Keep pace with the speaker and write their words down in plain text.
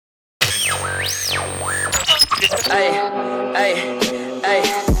Ay, ay, ay.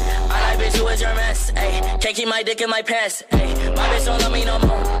 I like bitch who is your mess. Ay, can't keep my dick in my pants. Ay, my bitch don't love me no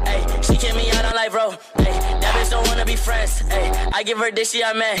more. Ay, she kick me out on life, bro. Ay, that bitch don't wanna be friends. Ay, I give her this, she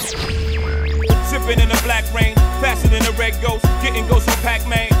I met. Sipping in the black rain, faster than the red ghost, getting ghosts from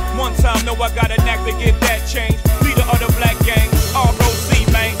Pac-Man. One time, know I got a knack to get that change. Leader of the black gang,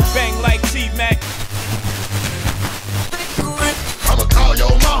 ROC, man, bang like T-Mac. I'ma call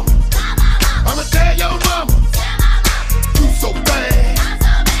your mama. I'ma tell your mama. You so bad. I'm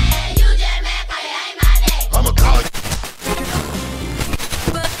so bad, you just mad 'cause you ain't my name. I'ma call you.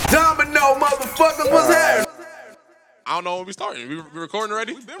 Domino, motherfuckers, what's happening? I don't know when we starting. We recording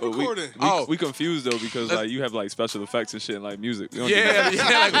already? We've been recording. We confused though because like you have like special effects and shit and like music. We don't do Yeah,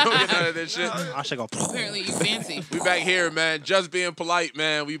 that. like we don't get none of this shit. I should go. Apparently you fancy. We back here, man. Just being polite,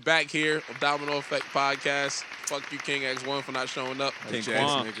 man. We back here on Domino Effect Podcast. Fuck you, King X1, for not showing up. King Jackson,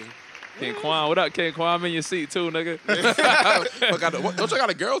 Quan. nigga. King Quan, what up, King Quan? I'm in your seat too, nigga. Don't you got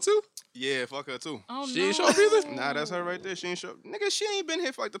a girl too? Yeah, fuck her too. Oh, She ain't show up either? Nah, that's her right there. She ain't show. Nigga, she ain't been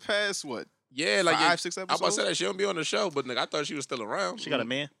here for like the past what? Yeah, like 5, 6 I was about to episodes. say that she don't be on the show, but nigga, I thought she was still around. She got a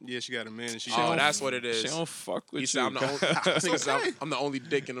man. Yeah, she got a man. And she. Oh, that's what it is. She don't fuck with He you. said I'm the only, nigga said I'm the only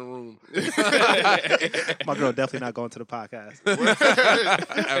dick in the room. My girl definitely not going to the podcast.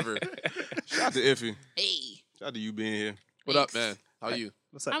 Ever. Shout out to Iffy. Hey. Shout out to you being here. What up, man? How you?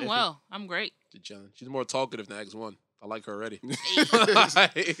 What's up? I'm Iffy? well. I'm great. She's chilling. She's more talkative than X1. I like her already.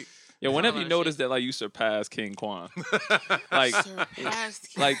 Yeah, whenever you Shit. notice that like you surpass King Quan, like,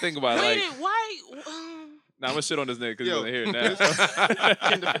 Surpassed. like think about it. Wait, Like, why? nah, I'm gonna shit on this nigga because he's Yo. gonna hear it now.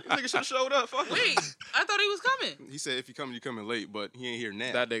 Nigga should have showed up. Fuck him. Wait, I thought he was coming. He said if you coming late, but he ain't here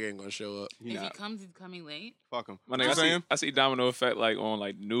now. That nigga ain't gonna show up. He If he not. comes, he's coming late. Fuck him. My You nigga, know what I'm saying? I see Domino Effect like on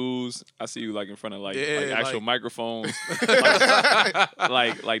like news. I see you like in front of like, Yeah, like actual like- microphones,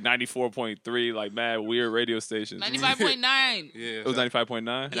 like 94.3, like mad weird radio stations. 95.9. Yeah. It was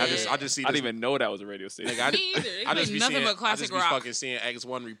 95.9. And I just see I this. didn't even know that was a radio station. Nigga, Me either. They I just play be nothing seeing, but classic I just be rock. fucking seeing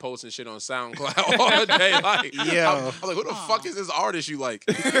X1 reposting shit on SoundCloud all day. Like, Yo. I'm like, who the fuck is this artist you like?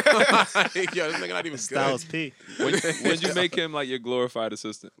 Like, yo, this nigga not even Styles good. P. when you make him like your glorified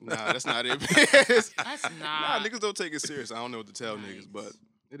assistant? Nah, that's not it. That's Nah, not. niggas don't take it serious. I don't know what to tell niggas, but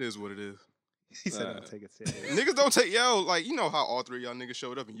it is what it is. He said, "Don't take it serious." Niggas don't take like you know how all three of y'all niggas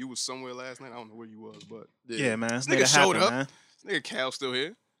showed up and you was somewhere last night. I don't know where you was, but Yeah, man. This Nigga nigga showed happened, up. man. nigga Cal still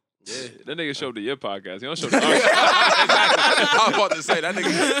here. Yeah. That nigga showed to your podcast. He don't show to ours. I was about to say that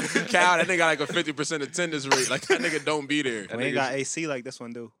nigga Cal, that nigga got like a 50% attendance rate. Like that nigga don't be there. We ain't got AC like this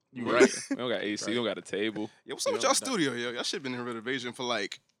one, do. You right. We don't got AC. We don't got a table. Yo, what's up with y'all studio, yo? Y'all shit been in renovation for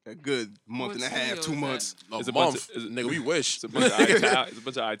like a good month and a half, 2 months. It's a month. bunch of- Nigga, we wish. It's a bunch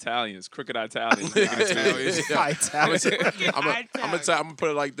of Italians, crooked Italians. Italians. I'm gonna put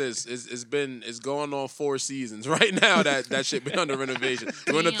it like this: it's going on 4 seasons right now. That shit been under renovation.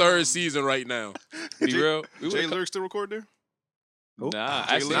 We're in the 3rd season right now. Be real. We Jay would- Lyric still record there? Nah,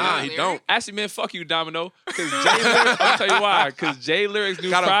 Jay actually, Nah, he don't. Actually, man, fuck you, Domino. Because Jay Lyrics, I'll tell you why. Because Jay Lyrics'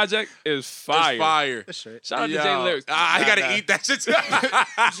 new Gotta- project is fire. It's fire. That's straight. Shout out to Yo. Jay Lyrics. I gotta eat that shit too.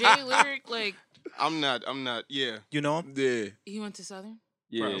 Jay Lyric, like, I'm not. Yeah. You know him? Yeah. he went to Southern?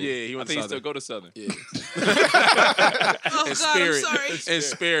 Yeah, Yeah, he went I to think he still Southern. go to Southern. Yeah. Oh, In God, spirit. I'm sorry. In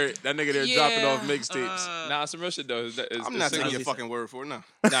spirit. That nigga there dropping off mixtapes. Nah, some real shit though. I'm not taking your fucking word for it now.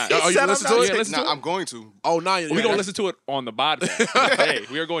 Nah, Oh, you said listen I'm to not it? taking- listen to Nah, it? I'm going to. Oh, nah. We gonna listen to it on the podcast. Hey,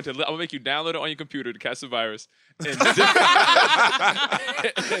 we are going to. I'm gonna make you download it on your computer to catch the virus, and then,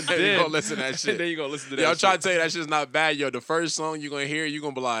 And you gonna listen to that shit. And then you gonna listen to that. Yo, I'm trying shit. to tell you that shit's not bad, yo. The first song you gonna hear, you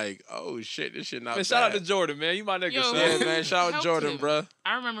gonna be like, oh shit, this shit not Man, bad. shout out to Jordan, man. You my nigga. Yo, son. Yeah, man. Shout out Helped Jordan, him. bruh.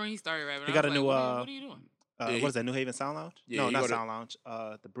 I remember when he started rapping. He I got was a new, like, what are you doing? Yeah, What is that? New Haven Sound Lounge? Yeah, No, he not got a- Sound Lounge.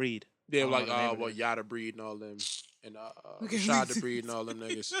 The Breed. Yeah, I don't like know the name of well, it. Yada Breed and all them, and Okay. Shada Breed and all them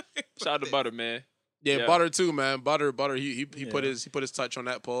niggas. Shout out to Butter, man. Yeah, Yeah. Butter too, man. Butter. He Yeah. put his touch on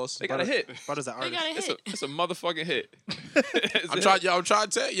that pause. They got a hit. Butter's an They artist. got a It's hit. a motherfucking hit. I'm trying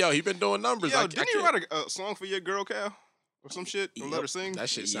to tell you, he been doing numbers. Yo, I didn't you can't- write a song for your girl, Cal? Or some shit? Or let her sing? That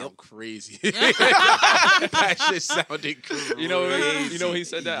shit sound crazy. Yep. That shit sounded crazy. You know, he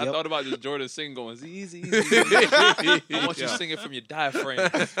said that. I thought about just Jordan singing, going Z Z. Z. I want you to sing it from your diaphragm.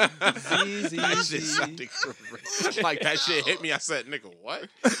 Z Z That shit Z. sounded crazy. Like that shit hit me. I said, "Nigga, what?"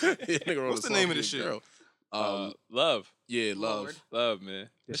 Nigga wrote What's a the song name for of this your shit? girl. Love. Yeah, Lord. love. Man.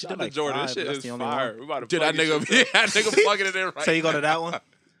 Yeah, she Shout did out to like Jordan. 5, This shit that's is the only fire. one. We about to Dude, that plug this nigga, shit yeah, that nigga plugging it in right. So you go to that one?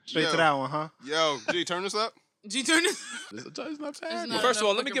 Straight Yo. to that one, huh? Yo, G, turn this up. G turn this. It's not It's bad. not- First of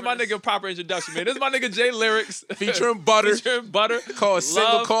all, let me give my nigga a proper introduction, man. This is my nigga Jay Lyrics. Featuring Butter. Featuring Butter. Called a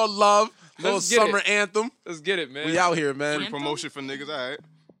single Love. called Love. Little Let's get summer it. anthem. Let's get it, man. We out here, man. Anthem? Promotion for niggas, all right.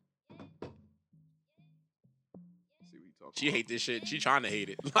 She hate this shit. She trying to hate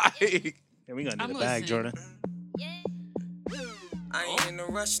it. Like, Yeah, we gonna need I'm a bag, listening. Jordan. I ain't in a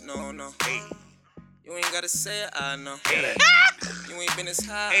rush, no. You ain't gotta say it, I know. You ain't been as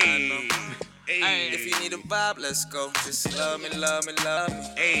high, I know. If you need a vibe, let's go. Just love me, love me, love me.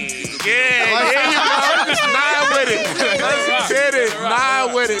 yeah, there you go. Just nine with it. Let's get it.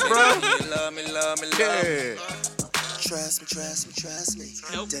 Nine with it, bro. Love me, love me, love me. Yeah. Trust me.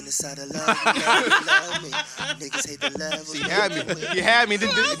 Nope. Then decide to love me. Niggas hate the level. He had me. Then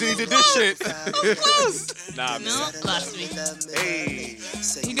he did this shit. Nah, No, lost me. Hey.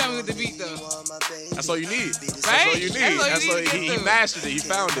 You got me with the beat though. That's all you need. That's Right? all you need. That's all you That's need all to get he through. mastered it. He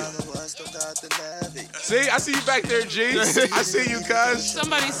found it. See, I see you back there, G. I see you, cuz.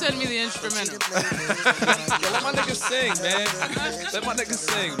 Somebody send me the instrumental. let my niggas sing, man. Let my niggas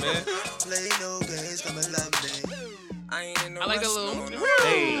sing, man. Play no games, come and love me. I ain't in a I like rush, a little. no.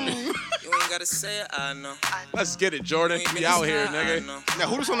 Hey, You ain't gotta say it, I know. let's get it, Jordan. We out here, nigga. Now,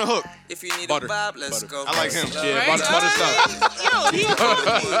 who's on the hook? If you need Butter. a vibe, let's go. I like him. Yeah, Right? butter stuff. Yo,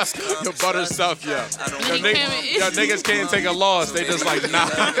 he Your butter stuff, yo. Yo, he came in- yo, niggas can't take a loss. They just like, nah.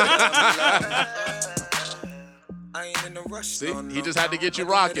 I ain't in a rush. See, he just had to get you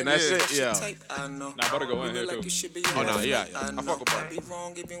rocking. That's it, yeah. Nah, Butter go in here, too. Oh, no, yeah. I fuck with Butter. Be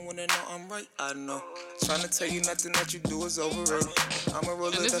wrong even when I know I'm right. I know. Trying to tell you nothing that you do is overrated. I'm a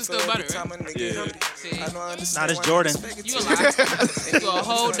roller And this that is for still every Butter, time a nigga hurt it. See? I know I understand. Nah, this why Jordan. niggas You a lie. You a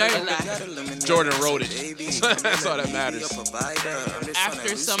whole dirty lie. Jordan wrote it. That's all that matters.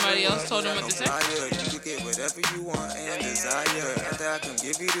 After somebody else told him what to say. You get whatever you want and desire. After I can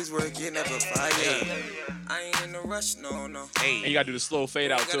give you this work, you never fire. I ain't in a rush, no. And you gotta do the slow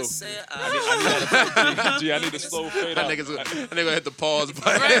fade out, too. Gotta say it, I need the slow fade That out. nigga gonna hit the pause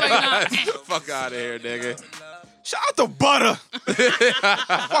button. Right, like, nah. Fuck out of here, nigga. Shout out to Butter.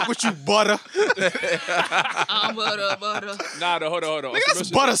 Fuck with you, Butter. Butter. Nah, hold on. Nigga,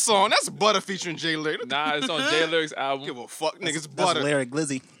 that's Butter song. That's Butter featuring Jay Lyric. Nah, it's on Jay Lyric's album. Give a fuck, niggas. That's Butter. Larry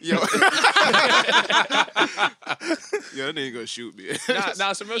Glizzy. Yo. Yo, that nigga gonna shoot me.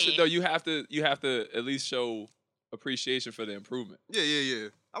 Nah, some real shit though. You have to at least show appreciation for the improvement. Yeah.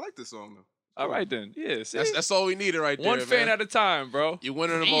 I like this song though. All right then. Yeah, see? That's all we needed right there. One fan man. at a time, bro. You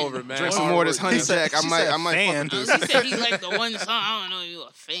winning them Man. over, man. Drink some more of this Hard honey work, jack. I might fan. fuck with He this. said he liked the one song. I don't know you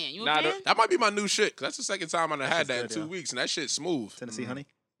a fan. You a Nah, fan? That might be my new shit. 'Cause that's the second time I done had That's that in good, 2 yo. weeks, and that shit's smooth. Tennessee Honey.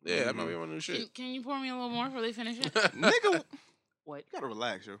 Yeah, that might be my new shit. Can you pour me a little more before they finish it? Nigga, What? you gotta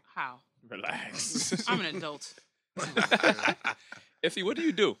relax, yo. How? Relax. I'm an adult. Iffy, what do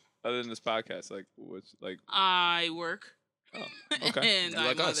you do other than this podcast? Like, what's like? I work. Oh, okay. And You I'm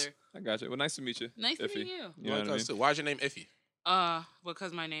like us. mother. I got you. Well, nice to meet you. Nice to Iffy. meet you. You know Like what I mean? us too. Why's your name Iffy?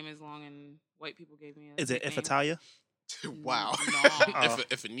 Because my name is long and white people gave me a Is it nickname. Ifitalia? Wow. No. Oh,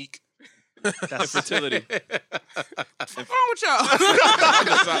 If a neek. that's Fertility. What's wrong with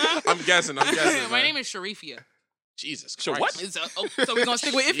y'all? I'm guessing. My man. name is Sharifia. Jesus So Christ. what? So we gonna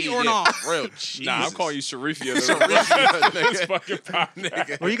stick with Iffy or Yeah, not? for real. Jesus. Nah, I'm calling you Sharifia. Sharifia, This nigga. fucking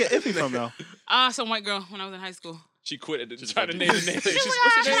podcast. Where you get Iffy from though? Some white girl when I was in high school. She quit and Just tried to like- name the name. She's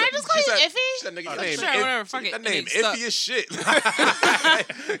like, "Can I just call you Iffy?" She said, nigga, your name sure, Iff- whatever, fuck it. That And name it stuck. Iffy as shit.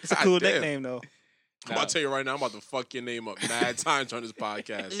 It's a cool nickname though. I'm about to tell you right now, I'm about to fuck your name up mad times on this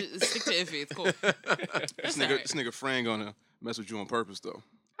podcast. Stick to Iffy. It's cool. This all right. nigga Fran gonna mess with you on purpose though.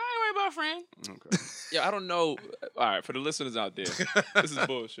 I ain't worried about friend. Okay. Yeah, I don't know. All right, for the listeners out there, this is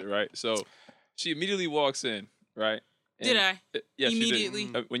bullshit, right? So she immediately walks in, right? Did I? Yes, Immediately?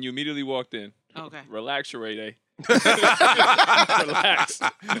 you did. When you immediately walked in, Okay. relax, Sharade. Relax.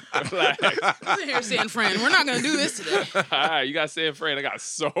 I'm sitting here saying friend. We're not gonna do this today. All right, you got saying friend. I got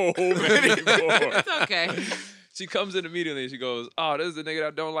so many more. It's okay. She comes in immediately and she goes, "Oh, this is the nigga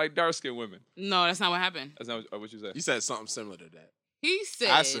that don't like dark skinned women." No, that's not what happened. That's not what you said. You said something similar to that. He said.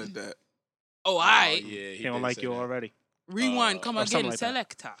 I said that. Oh, I Yeah, He don't like you already. rewind. Come or again, something like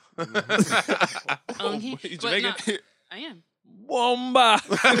selector. Oh, Okay, you but Jamaican? not- I am. Womba.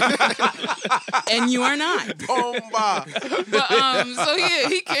 And you are not. Bomba. But so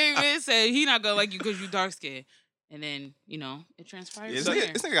he came in and said he not gonna like you because you dark skinned. And then, it transpired. Yeah, this from nigga,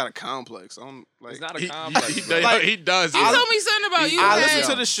 there. this nigga got a complex. I'm like, It's not a He, complex. he, bro. he does. He yeah. told me something about you. I had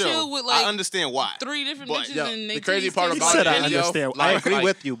listen to the chill show. with I understand why. 3 different But, bitches yo, and they the crazy titties part taste He about said like I video, understand. I like- agree like-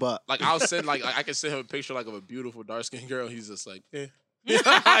 with you, but Like I'll send I can send him a picture like of a beautiful dark skinned girl. He's just like, eh. He's just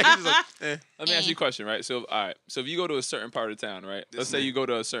like, eh. Let me ask you a question, right? So, all right. So, if you go to a certain part of town, right? Let's say you go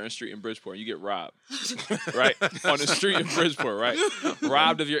to a certain street in Bridgeport, you get robbed, right? On the street in Bridgeport, right?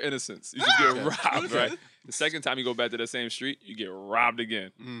 Robbed of your innocence. You just get robbed, right? The second time you go back to that same street, you get robbed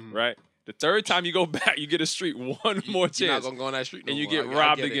again, right? The third time you go back, you get a street one more You're not chance, gonna go on that street no and you more. get I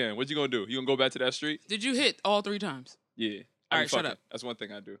robbed get it. again. What you gonna do? You gonna go back to that street? Did you hit all 3 times? Yeah. All I right, be shut fucking. up. That's one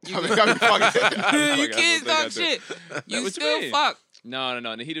thing I do. You I be fucking. You That's can't one thing I talk do. shit. You What still mean? fuck. No. In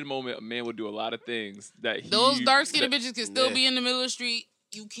the heat of the moment, a man will do a lot of things that he. Those dark skinned that- bitches can still Yeah. be in the middle of the street.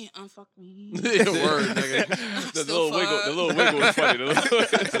 You can't unfuck me. Word, nigga. The Still little wiggle. fuck. The little wiggle was funny. The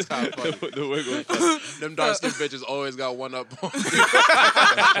That's how funny. the wiggle was funny. Them dark skinned bitches always got one up on.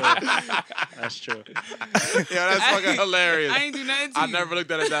 That's true. Yeah, that's fucking hilarious. I ain't do nothing to I you. never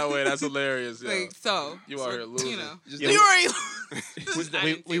looked at it that way. That's hilarious. Yo. Like, so. You out here losing. You know. Just Yeah, You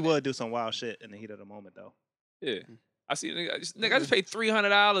already We would do some wild shit in the heat of the moment, though. Yeah. I see. Nigga, I just paid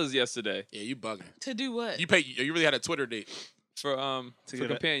 $300 yesterday Yeah, you bugging. To do what? You really had a Twitter date. for get a-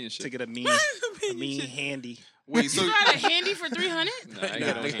 companionship. To get a mean handy. Wait, so You got a handy for 300? Nah, I ain't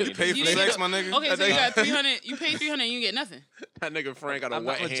got no you handy. pay for You sex, didn't my nigga? Okay, so you got 300. You paid 300 and you get nothing. That nigga Frank got a I'm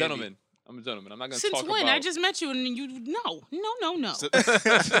wet a handy. gentleman. I'm a gentleman. I'm not gonna Since talk when? about. I just met you and you no.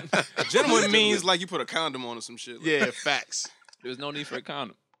 A gentleman means like you put a condom on or some shit. Like, Yeah, facts. There was no need for a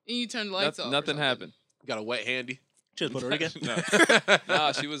condom. And you turn the lights off. or Nothing something. happened. You got a wet handy. She was Puerto Rican. No.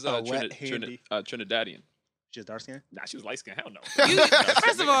 Nah, she was A wet handy. Trinidadian. She was dark skinned. Nah, she was light skinned. Hell no. You,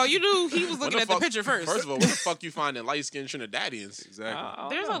 first of all, you knew he was When looking at the fuck- picture first. First of all, where the fuck you finding light skinned Trinidadians? Exactly.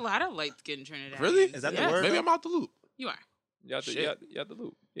 There's a lot of light skinned Trinidad. Really? Is that Yeah. the word? Maybe I'm out the loop. You are. You had Shit. the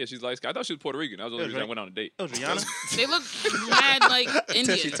loop. Yeah, she's light skinned. I thought she was Puerto Rican. That was the only reason I went on a date. It was Rihanna. They look mad like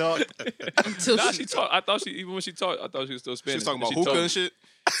Until she Indian. talked. Until Nah, she she talked. I thought even when she talked, I thought she was still She Spanish. was talking And about she hookah told me- and shit.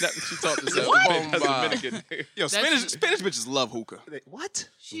 Nah, she talked to herself. What? That's Bomba. Dominican. Yo, That's- Spanish bitches love hookah. What?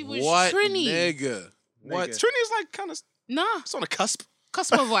 She was What, Trini. nigga? What? Nigga. Trini is like kind of, Nah. it's on the cusp,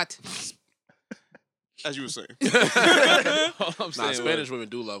 Cusp of what? as you were saying. All I'm Nah, saying Spanish was, women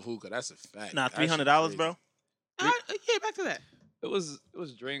do love hookah. That's a fact. Nah, That shit $300, crazy. bro. Yeah, back to that. it was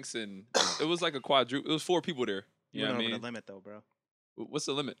drinks and it was like a quadruple. It was 4 people there. You You know went what I over mean? the limit though, bro. What's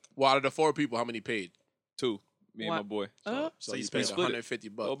the limit? Well, out of the 4 people, how many paid? 2. Me and What? my boy. So So you you paid split it.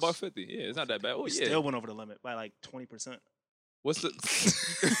 $150 bucks. Oh, about 50. Yeah, it's not that bad. Oh We yeah. still went over the limit by like 20%. What's the?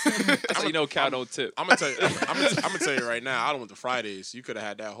 That's how you know Cal don't tip. I'm gonna tell you. I'm gonna tell you right now. I don't want the Fridays. You could have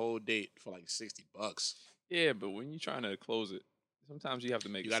had that whole date for like $60. Yeah, but when you're trying to close it, sometimes you have to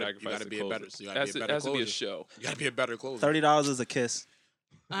make You a gotta- you sacrifice gotta to be a close better- it. so you gotta be a better has to be a closer. show. You gotta be a better closer. $30 is a kiss.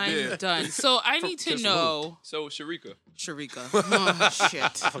 I'm Yeah. done. So I need to Kiss know, So Sharika, Sharika. Oh shit.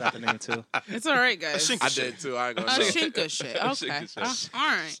 I forgot the name too. It's all right, guys. Shink- I did too. I ain't gonna A know. shinka shit. Okay. Shinka shit. All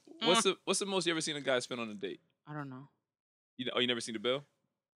right. what's the most you ever seen a guy spend on a date? I don't know. You never seen the bill?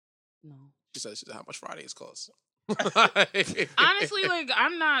 No. She said how much Fridays cost. Honestly, like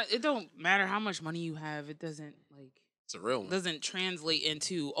I'm not. It don't matter how much money you have. It doesn't like It's a real one. doesn't translate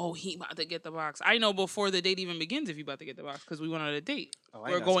into he about to get the box. I know before the date even begins if you about to get the box because we went on a date. Oh, I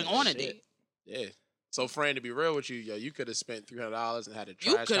We're ain't going got on a shit. date. Yeah. So, Fran, to be real with you, yo, you could have spent $300 and had a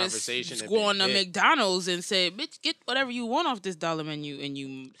You trash could have conversation. and gone been to hit. McDonald's and said, "Bitch, get whatever you want off this dollar menu," and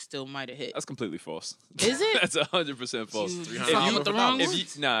you still might have hit. That's completely false. Is it? That's 100% false. You $300 fucking with the wrong If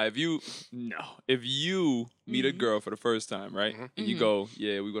ones? you meet a Mhm. girl for the first time, right? Mhm. And you Mhm. go,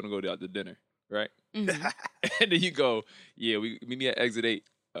 yeah, we're gonna go out to dinner, right? Mhm. And then you go, yeah, we meet me at exit 8.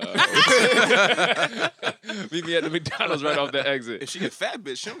 Meet me at the McDonald's right off the exit. If she a fat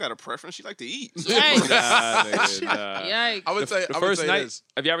bitch, she don't got a preference. She like to eat. Yikes. Nah, nigga, nah. Yikes. I would say, The I would first say night, this.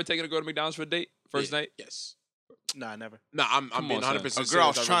 have you ever taken a girl to McDonald's for a date? First Yeah. night? Yes. Nah, never. No, I'm Come being on, son. 100% A girl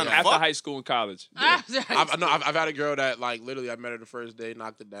was serious. I trying really to am. After fuck? high school and college. Ah, I've had a girl that like literally I met her the first day,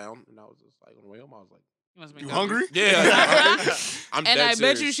 knocked it down, and I was just like on the way home I was like, Must be You good. hungry? yeah, I'm And dead I bet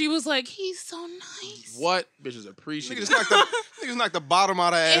you serious. she was like, "He's so nice." What bitches appreciate Niggas it. knocked the bottom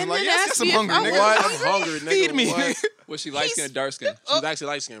out of her ass. And Like, then yes, asked I'm me if hungry, I nigga. was What? I'm hungry, nigga. Feed me. What? Was she light skin or dark skin? She's actually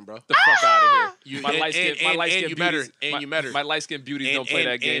light skinned, bro. The fuck out of here. You- My and- light skin, and- my and- light and skin you met her. beauties, And my, you met her. My light skin beauties And- don't play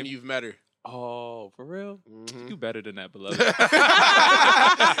and- that game. And you've met her. Oh, for real? Mhm. You better than that, beloved.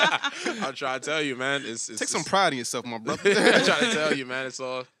 I'm trying to tell you, man. It's Take some pride in yourself, my brother. I'm trying to tell you, man. It's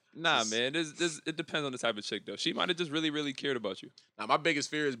all. Nah, man. It depends on the type of chick, though. She might have just really, really cared about you. Now, my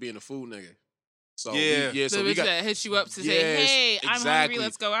biggest fear is being a food nigga. So Yeah. yeah. The So we bitch got. that hits you up to say, Yes, "Hey, I'm hungry. exactly.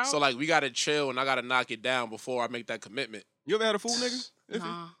 Let's go out." So like we gotta chill and I gotta knock it down before I make that commitment. You ever had a fool nigga? Iffy?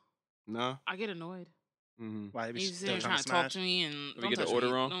 nah, Nah. I get annoyed. Mm-hmm. Why? He was He's still there trying trying to to talk smash? to me and we don't get the touch order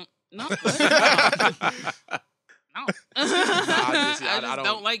me. wrong? Don't, no, no. I don't-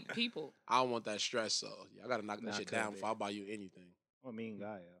 don't like people. I don't want that stress, so I gotta knock that Nah, shit could down be. before I buy you anything. I'm a mean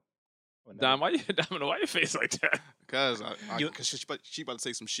guy, yo. Well, Dom, never- Domino, why your face like that? Cause You- she about to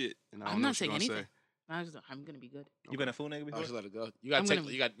say some shit, and I don't I'm know not what she saying gonna anything. say. I'm gonna be good. You been a fool nigga I before? just let it go. You I'm gotta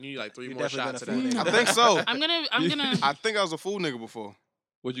gonna- you need like 3 You more definitely shots of been a that. fool I think so. I'm gonna. I think I was a fool nigga before.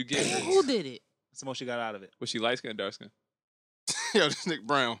 What'd you get? Who did it? What's the most you got out of it? Was she light skin or dark skin? Yo, this Nick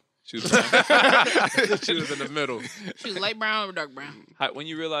Brown. She was brown. She was in the middle. She was light brown or dark brown? When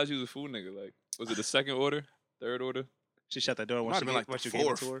you realized you was a food nigga, like, was it the second order, third order? She shut the door Might when have been like once the you gave it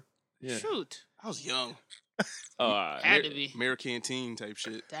fourth. to her. Yeah. Shoot. I was young. Oh, all right. Had to be. American teen type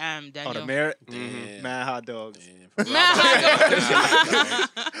shit. Damn, Oh, Daniel. the merit? Damn. Mad hot dogs. Mad hot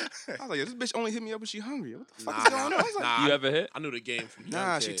I was like, yeah, this bitch only hit me up when she hungry. What the fuck Nah, is going on? I was like, nah, You ever hit? I knew the game from young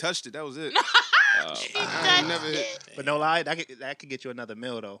nah, she kid. touched it. That was it. Oh. I ain't never hit. But no lie, that could get you another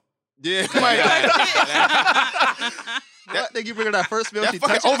meal though. Yeah, That nigga, you bring her that first meal, that she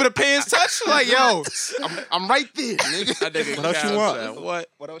fucking touch it? over the pants touch. Like, yo, I'm right there, nigga. That nigga What else you Cal want? said, What?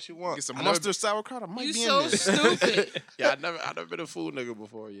 What else you want? Get some I never- mustard sauerkraut. I might You be so in there. stupid. Yeah, I never been a food nigga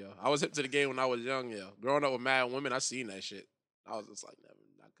before, yo. I was hip to the game when I was young, yo. Growing up with mad women, I seen that shit. I was just like, never,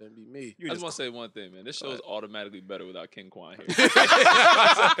 that couldn't be me. I just want to say one thing, man. This show is automatically better without King Quan here.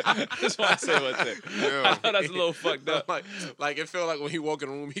 Just want to say one thing. I know that's a little fucked up. like it felt like when he walk in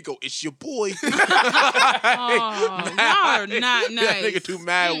the room, he go, "It's your boy." Oh, y'all are not nice. That nigga do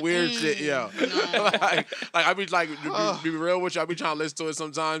mad weird shit, yo. like I be like, to be real with you, I be trying to listen to it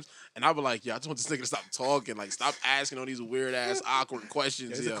sometimes, and I be like, yo, I just want this nigga to stop talking, like stop asking all these weird ass awkward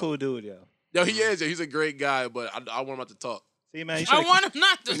questions. He's yo. a cool dude, yo. Yo, he is. Yo, he's a great guy, but I want him to talk. See, man, I want him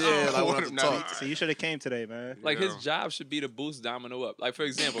not to. Yeah, like, I want him to not talk. See, you should have came today, man. Like, his job should be to boost Domino up. Like, for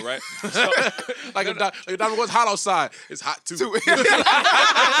example, right? So, Like if Domino was hot outside, it's hot too.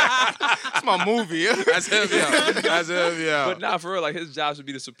 It's my movie. Yeah. That's him, yeah. That's him, yeah. but nah, for real, like, his job should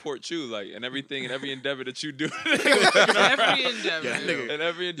be to support you, like, in everything and every endeavor that you do. Every endeavor. Yeah, that nigga, and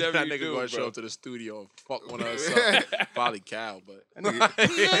every endeavor that you nigga do, gonna show bro. up to the studio and fuck one of us up. Probably Cal, but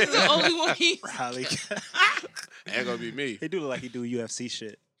He's the only one he. Probably. ain't gonna be me. He do look like he do UFC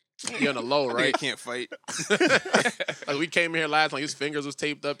shit. He on the low, Right? right? Can't fight. Like we came here last, like his fingers was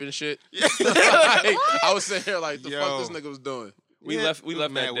taped up and shit. Like, I was sitting here like, the fuck Yo. this nigga was doing. We Yeah, left it was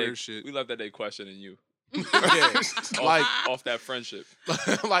that mad day. weird shit. We left that day questioning you. Yeah. Like, Off that friendship.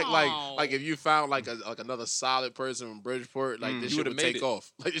 like if you found like another solid person from Bridgeport, like this You shit would've would made take it.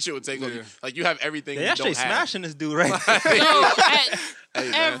 off. Like this shit would take Yeah. off. Like you have everything They you actually don't have. smashing this dude right No, at Hey,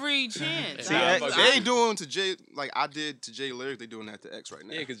 man. every chance. See, I- fuck They I- ain't doing to Jay like I did to Jay Lyric. They doing that to X right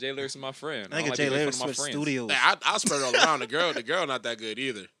now. Yeah, because Jay Lyric's my friend. I think don't Jay people Lyric making fun of my switched friends. studios. Hey, I spread it all around. The girl not that good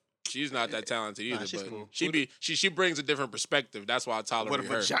either. She's not that talented either. she's but cool. she brings a different perspective. That's why I What a tolerate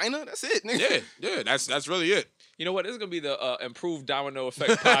her. vagina? That's it, nigga. Yeah, that's really it. You know what? This is gonna be the Improved Domino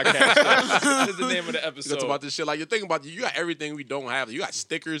Effect podcast. That is the name of the You episode. talk about this shit. Like you're thinking about, you got everything we don't have. You got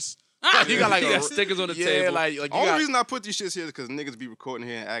stickers. Ah. You got like You got stickers on the yeah, table. like you Only got. reason I put these shits here is because niggas be recording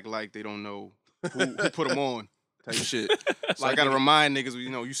here and act like they don't know who put them on. Type shit. So I gotta remind niggas, you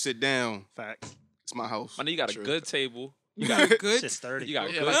know, you sit down. Facts. It's my house. I know you got True. a good table. You got Good. Shit's sturdy. you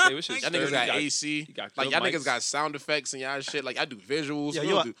got Yeah, good like, table. Shit's Y'all niggas sturdy. got You AC. you got Like good y'all niggas mics. got sound effects and y'all shit. Like I do visuals. Yo, We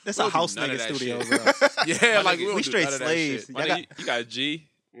you don't do- this we a don't do house none of nigga that studio, shit. bro. Yeah, like we don't We do straight none of that slaves. shit. My nigga, you got G.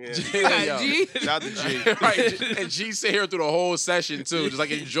 Yeah. Yeah, G. Shout out to G. right. And G sit here through the whole session too, just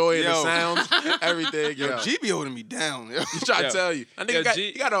like enjoying the Yo. sounds, everything. Yo, Yo, G be holding me down. Yo. I'm trying Yo. to tell you, that nigga Yo, got,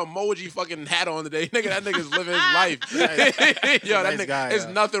 G- he got an emoji fucking hat on today. Nigga, that nigga's living his life. Yo, that Nice nigga, guy, there's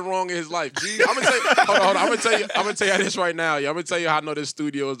yo. nothing wrong in his life. G, I'm gonna tell you, hold on. I'm gonna tell you this right now. Yo, I'm gonna tell you how I know this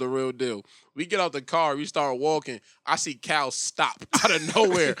studio is the real deal. We get out the car, we start walking. I see Cal stop out of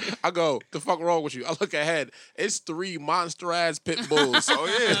nowhere. I go, the fuck wrong with you? I look ahead. It's 3 monster ass pit bulls. Oh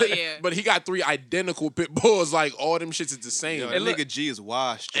yeah. Oh, yeah. But he got 3 identical pit bulls. Like all them shits is the same. Yo, And that nigga G is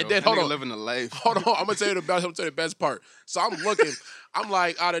washed. Yo. And then, That hold nigga on. living the life. hold on, I'm gonna tell you the best part. So I'm looking, I'm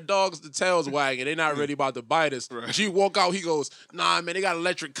like, the dogs, the tails wagging. They're not really about to bite us. Right. G walk out, he goes, nah, man, they got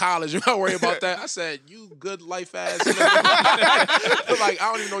electric collars. You not worry about that. I said, you good life ass nigga. Like,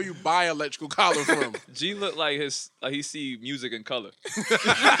 I don't even know you buy electrical collar from. G look like he see music in color.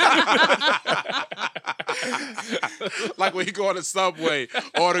 Like when he go on the subway,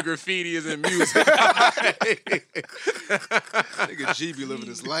 all the graffiti is in music. Nigga G be living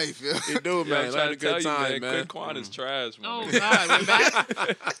his life. Yo. He do, Yo, man. I'm Let trying a to tell good you, time, man. man. Quan is trash, man. Oh God, we're back. I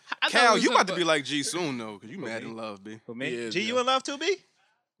thought Cal, we was you about to talking be like G soon though, cause you mad in love, B. For me, He is, G, yo. you in love too, B?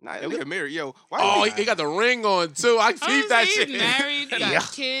 Nah, that nigga married. Yo, why? Oh, you he got the ring on too. I peeped that he's shit. married, got Yeah.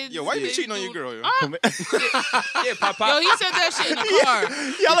 kids. Yo, why you be big cheating on your dude. girl, yo? Huh? Yeah, pop, Yo, pop. he said that shit in the car.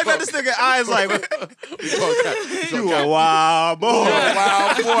 Y'all look at this nigga eyes like, you a wild boy.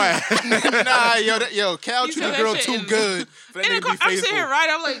 Wild boy. Nah, yo, Cal He treat said the that girl shit too in- good for that In the nigga car, to be I'm sitting here faithful. right.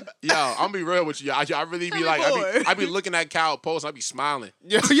 I'm like, Yo, I'm gonna be real with you. I really be Tell like, me more. I be looking at Cal post, I be smiling.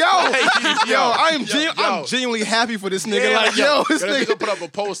 Yo, Yo, I'm yo. genuinely happy for this nigga. Yeah, like, yo, this that nigga. put up a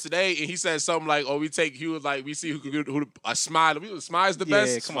post post today, and he said something like, "Oh, he was like, we see who smile. Smile's the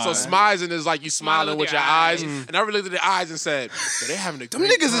best. come on, so man. smizing is like you smiling with your eyes. And I really looked at the eyes and said, "Yo, they having a Them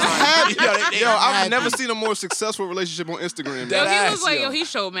great niggas is time." happy. They I've happy. never seen a more successful relationship on Instagram. Yo, man. he was like, he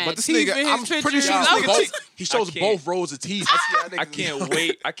showed mad But this teeth nigga, in his I'm pretty pictures. sure this I was nigga like, He shows I can't. both rows of teeth.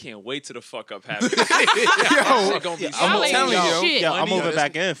 I can't wait till the fuck up happens. Yo, Shit gonna be y'all ain't telling you, shit. Yo, I'm Money, moving yo,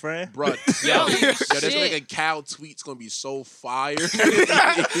 back in, friend. Bro, Yo, this shit. nigga Cal tweet's gonna be so fire.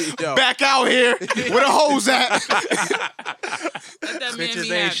 Yo, back out here. Where the hoes at? Let that man Bitches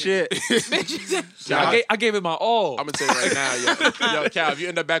be ain't happy. shit. Bitches ain't shit. I gave it my all. I'm gonna tell you right now, yo, Cal, if you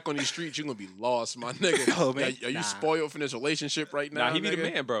end up back on these streets, you're gonna be lost, my nigga. Oh, man. Are you Nah. spoiled from this relationship right now? Nah, he be the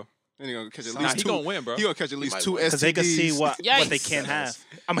nigga? man, bro. And he gonna catch at Nah, least he two. gonna win, bro. He gonna catch at least might two win. STDs. Because they can see what they Yikes. can't have.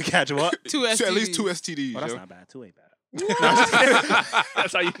 I'm going to catch what? 2 STDs. At least two STDs. Oh, that's yo. not bad. 2 ain't bad.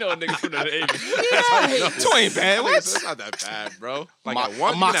 That's how you know a nigga from the Navy. Two ain't bad. Nigga, What? It's not that bad, bro. Like Ma- at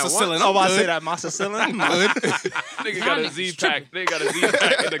one, amoxicillin. Oh, I good. say that amoxicillin? Nigga got a Z pack. Nigga got a Z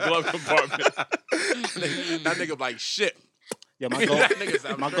pack in the glove compartment. that nigga like shit. Yeah, my goal, Niggas,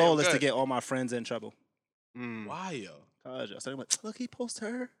 I'm my straight goal is to good. get all my friends in trouble. Why, yo? So I'm like, look, he posted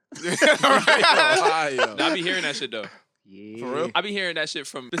her. Why, yo? Nah, I be hearing that shit though. Yeah. For real? I be hearing that shit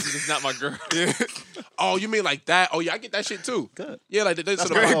from this is just not my girl. Oh, you mean like that? Oh, yeah, I get that shit too. Good. Yeah, like they listen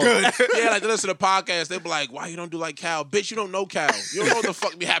to very the Yeah, like they listen to the podcast. They be like, "Why you don't do like Cal? Bitch, you don't know Cal. You don't know what the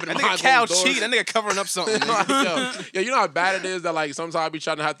fuck be happening That behind nigga Cal closed doors." cheat. That nigga covering up something. Yo, you know how bad it is that like sometimes I be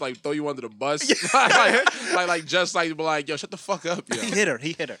trying to have to like throw you under the bus, like just like be like, "Yo, shut the fuck up, yo." He hit her.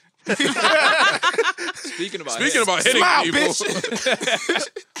 He hit her. Speaking about hitting Smile, people. bitch.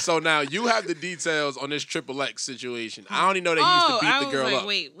 So now you have the details on this Triple X situation. I only know that he used to beat I the was girl like, up.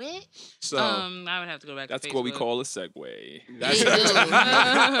 wait, what? So I would have to go back that's to Facebook. what we call a segue. that's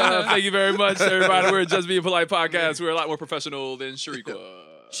Thank you very much, everybody. We're Just Being Polite podcast. We're a lot more professional than Shariqua.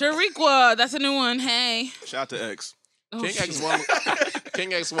 Shariqua, that's a new one. Hey. Shout out to X. Oh, King shit.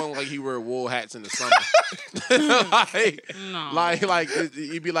 King X one like he wear wool hats in the summer. No. like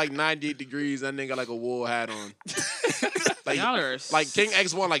he'd be like 98 degrees. That nigga got like a wool hat on. Y'all are Like King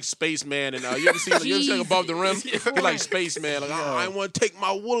X1, like Spaceman, and you ever seen Above the Rim? He like Spaceman. Like I want to take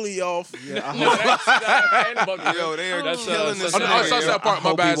my woolly off. Yeah, Yo, they are That's, killing this. Sunset Park.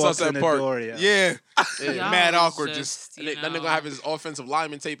 My bad, Sunset Park. Yeah. Y'all Mad awkward. Just you That nigga know. gonna have his offensive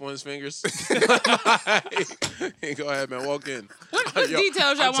lineman tape on his fingers. Go ahead, man. Walk in. What Yo,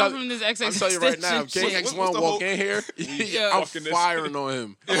 details y'all I'm want tell- from this XX I'm telling you right now, extension King shit? X1 walk in here, I'm fucking this. firing on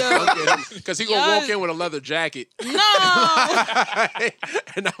him. Yo. Because he gonna walk in with a leather jacket. No.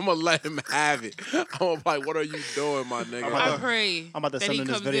 And I'm gonna let him have it. I'm like, what are you doing, my nigga? I pray I'm about to that send he him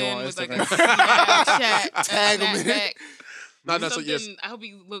this comes video in on with like a Instagram. Snapchat Tag him in. snapback. No, no, so Something, yes. I hope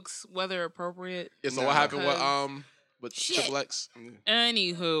he looks weather appropriate. Yeah, so what happened with Shit. Triple X?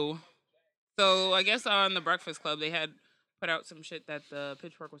 Anywho, so I guess on the Breakfast Club they had put out some shit that the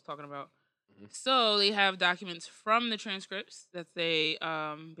Pitchfork was talking about. So they have documents from the transcripts that say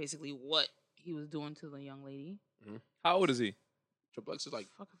basically what he was doing to the young lady. How old is he? Triple X is like,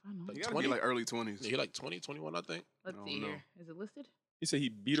 Fuck if I know. like you gotta 20. be like early 20s. Yeah, he like 20, 21, I think. Let's I see don't know. here. Is it listed? You say he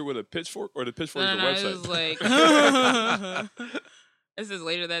beat her with a pitchfork, or the pitchfork No, is a it was website? like. It says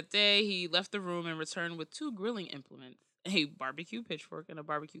later that day he left the room and returned with 2 grilling implements, a barbecue pitchfork and a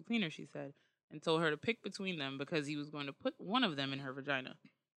barbecue cleaner. She said, and told her to pick between them because he was going to put one of them in her vagina.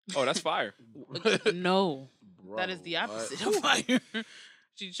 Oh, that's fire. No, Bro, that is the what? opposite of fire.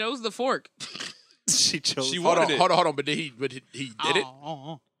 She chose the fork. She chose. She Hold wanted on, it. hold on. But he did it? He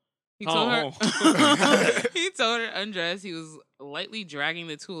told Oh. her. He told her undressed. He was lightly dragging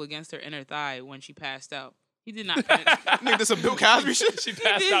the tool against her inner thigh when she passed out. He did not. Nigga, this some Bill Cosby shit. She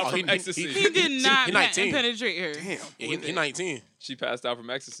passed did- out Oh, from he- ecstasy. He did not He 19. penetrate her. Damn. Yeah, he 19. She passed out from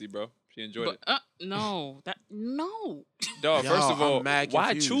ecstasy, bro. She enjoyed But, it. no, no. Dog, Yo, first of I'm all, mad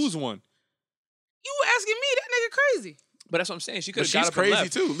why confused. choose one? You asking me? That nigga crazy. But that's what I'm saying. She could But have got she's up and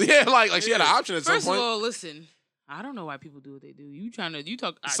crazy left. too. Yeah, like she had an option at some First of point. all, listen. I don't know why people do what they do. You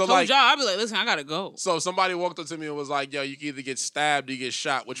talk. I So, told like- y'all. I'll be like, listen, I gotta go. So if somebody walked up to me and was like, "Yo, you can either get stabbed or you get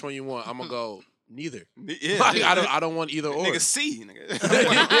shot. Which one you want?" I'm gonna go neither. Yeah. Like, I don't want either or. Nigga C.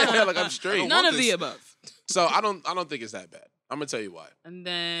 Nigga. Yeah, like I'm straight. None want of the this. above. So I don't think it's that bad. I'm gonna tell you why. And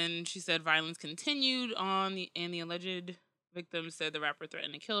then she said violence continued and the alleged victim said the rapper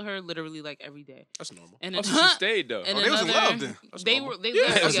threatened to kill her literally like every day. That's normal. And Oh, then, so she stayed though. and Oh, they was in another- love then. That's They normal. were. They Yeah,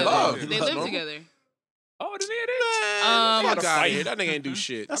 lived that's together. love. They That's lived normal. together. Oh, did he? Fuck so- out here. That nigga ain't do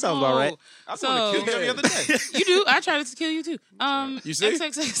shit. That sounds about right. I So- wanted to kill you the other day. You do. I tried to kill you too. You see?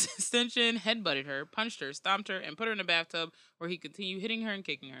 XXX extension headbutted her, punched her, stomped her, and put her in a bathtub where he continued hitting her and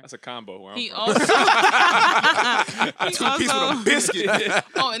kicking her. That's a combo. Where He I'm from. also, Two pieces with a biscuit.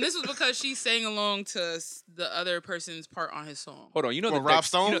 Oh, and this was because she sang along to the other person's part on his song. Hold on, you know What, the Rob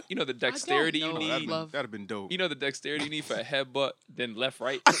Stone? You know the dexterity you know. need. Love. That'd have been dope. You know the dexterity you need for a headbutt, then left,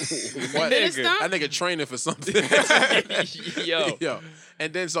 right. What? Minister? That nigga training for something. Yo, Yo.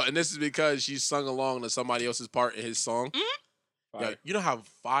 And then and this is because she sung along to somebody else's part in his song. Yo, you know how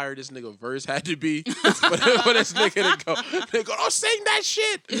fire this nigga verse had to be for this nigga to go, don't sing that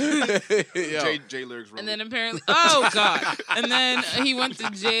shit. Yo. J lyrics. And then apparently, oh God! And then he went to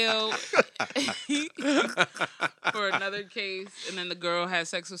jail for another case. And then the girl had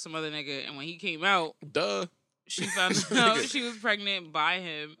sex with some other nigga. And when he came out, Duh. she found out she was pregnant by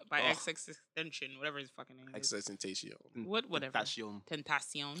him by XX extension, whatever his fucking name is. XX Tentacion. Whatever. Tentacion.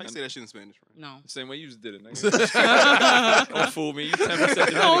 Tentacion. I can say that shit in Spanish, right? No. same way you just did it, nigga. Don't fool me. You 10%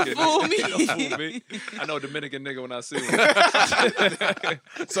 Dominican. Don't fool me. Don't fool me. I know a Dominican nigga when I see one.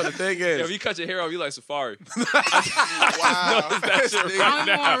 So the thing Yo, is, if you cut your hair off, you like Safari. Wow. That shit right I don't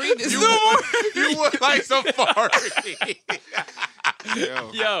even want to read this. you would like Safari.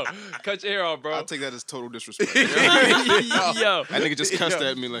 Yo, cut your hair off, bro. I'll take that as total disrespect. Yo. That nigga just cussed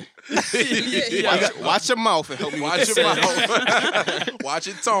at me like, watch your mouth and help me Watch with your this. mouth. Watch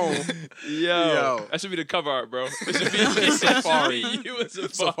your tone. Yo, that should be the cover art, bro. It should be Safari. You and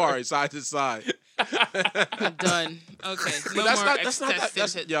Safari, side to side. I'm done. Okay. But No that's more not. That's not. That's,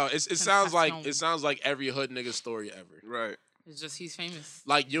 extensive- yo, it sounds like Tentacion. it sounds like every hood nigga story ever. Right. It's just he's famous.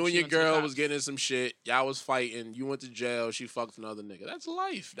 Like you and She your went to the girl cops. was getting in some shit. Y'all was fighting. You went to jail. She fucked another nigga. That's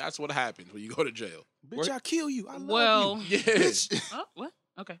life. That's what happens when you go to jail. Bitch, I'll kill you. I love Well, Yeah. oh, what?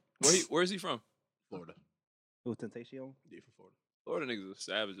 Okay. Where is he from? Florida. Who's Tentacion? Yeah, from Florida. Florida niggas are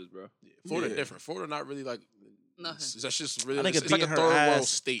savages, bro. Yeah. Florida Yeah. different. Florida not really like Nothing. That's just really. I think It's like a her third world ass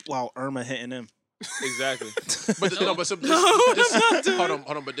state. while Irma hitting him. Exactly. But no, but No, I'm not doing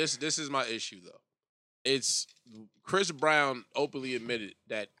hold on. But this is my issue though. It's Chris Brown openly admitted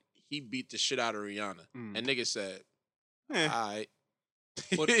that he beat the shit out of Rihanna, and nigga said, Eh. "All right."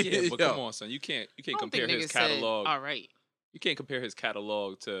 But Yo. come on, son. You can't I don't compare think his niggas said, catalog. all right. You can't compare his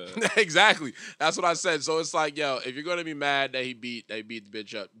catalog to. Exactly. That's what I said. So it's like, yo, if you're gonna be mad that he beat the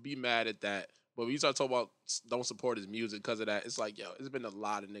bitch up, be mad at that. But when you start talking about don't support his music because of that, it's like, yo, it's been a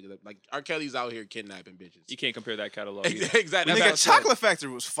lot of niggas that, like R. Kelly's out here kidnapping bitches. You can't compare that catalog. either. Exactly. That's what Nigga, I'm saying. Chocolate Factory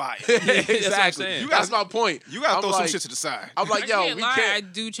was fire. Exactly. saying. That's my point. You gotta I'm throw some like- shit to the side. I'm like, I yo, can't we lie. I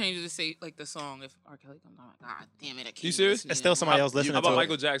can't. do change it to say like the song if R. Kelly comes on. God damn it! I can't. You serious? listen to It's still him. somebody else listening How to about it.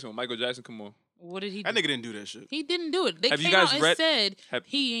 Michael Jackson? When Michael Jackson, come on. What did he do? That nigga didn't do that shit. He didn't do it. They Have you came guys out and read- said have-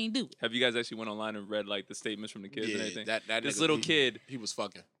 he ain't do it. Have you guys actually went online and read like the statements from the kids and Yeah, everything? that This nigga, little he- kid he was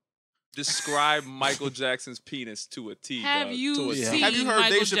fucking. described Michael Jackson's penis to a T. Have dog. you to a- seen Have you heard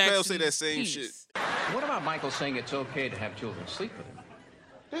Michael Dave Chappelle say that Jackson's same penis? shit? What about Michael saying it's okay to have children sleep with him?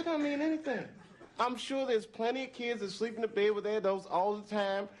 That don't mean anything. I'm sure there's plenty of kids that sleep in the bed with their adults all the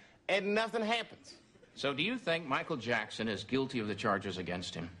time, and nothing happens. So do you think Michael Jackson is guilty of the charges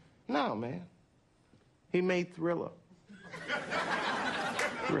against him? No, man. He made Thriller.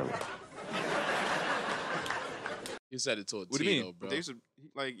 Thriller. He said it to a What do T, you though, mean? bro. They used to,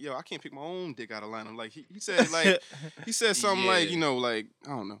 like, yo, I can't pick my own dick out of line. Like he said, like he said something like, Yeah. you know, like I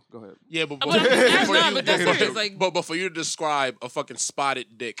don't know. Go ahead. Yeah, but But that's for not- you- but that's but- serious, like- but for you to describe a fucking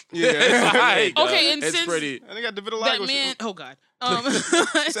spotted dick, Yeah. it's like, Okay, and it's since pretty. And they got the vitiligo. that shit. man, oh God.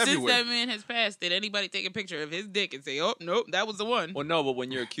 Since everywhere. that man has passed, did anybody take a picture of his dick and say, "Oh, nope, that was the one"? Well, no, but when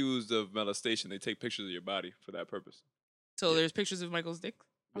you're accused of molestation, they take pictures of your body for that purpose. So there's pictures of Michael's dick.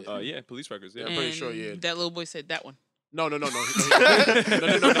 Yeah, police records. Yeah, I'm pretty sure, yeah. That little boy said that one. No. No.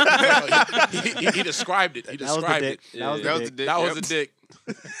 He described it. He That was the described dick. it. That was That was the the dick. dick. That was Yep. the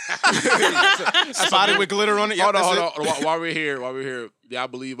dick. Spotted with glitter on it. Yep, Hold on, that's hold it. on. While we're here, y'all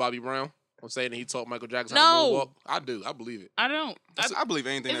believe Bobby Brown? I'm saying that he taught Michael Jackson how No. to moonwalk. I do. I believe it. I don't. I believe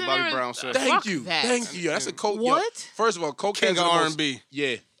anything that Isn't Bobby there a- Brown said. Fuck Thank you. that. Thank you. That's a coke. What? First of all, coke King of R&B.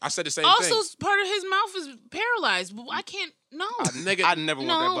 Yeah, I said the same Also, thing. part of his mouth is paralyzed, but I can't. No. Nigga, I never want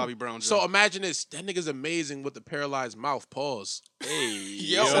No. that Bobby Brown joke. so imagine this. That nigga's amazing with the paralyzed mouth. Pause. Hey,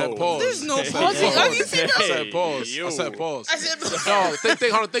 Yo. I said pause. There's no I said pausing. pause. Have you seen I that? said pause. Yo. I said pause. I said No,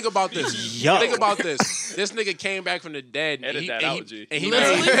 hold on. Think about this. Yo. Think about this. This nigga came back from the dead. And Edit he, that and out, he, G. and he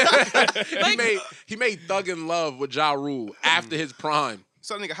Literally. made, he made Thug in Love with Ja Rule after his prime.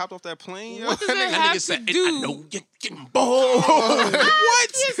 So that nigga hopped off that plane. Yo. What does that That have nigga to said, "And I do? know you're getting bored."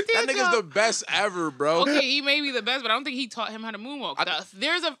 What? Yes, That dear nigga's God. the best ever, bro. Okay, he may be the best, but I don't think he taught him how to moonwalk.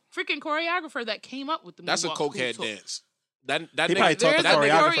 There's a freaking choreographer that came up with the moonwalk. That's a who cokehead taught- dance. That He nigga, probably talked to There's a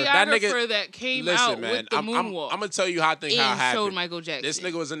choreographer. That nigga- choreographer that came listen, out man, with the I'm moonwalk. gonna tell you how and happened. showed Michael Jackson. This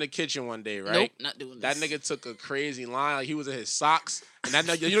nigga was in the kitchen one day, right? Nope, not doing That this. nigga took a crazy line. Like he was in his socks. And that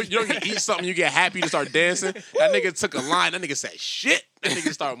nigga, you don't eat something, you get happy to start dancing. That nigga took a line. That nigga said, shit. That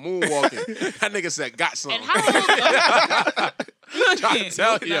nigga started moonwalking. That nigga said, got something. And how old? I'm trying to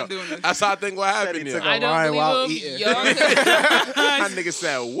tell We're you. not doing this. That's how I think what Said happened he here. took a I don't line while believe eating. him. Y'all That nigga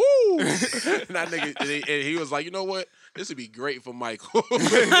said, woo. And that nigga, and he was like, you know what? This would be great for Michael. Yo,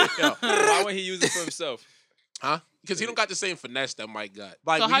 Why would he use it for himself? huh? Because he don't got the same finesse that Mike got.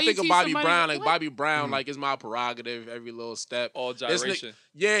 Like So when how you you think of teach Bobby somebody- Brown, like what? Bobby Brown, like it's my prerogative every little step. All This gyration.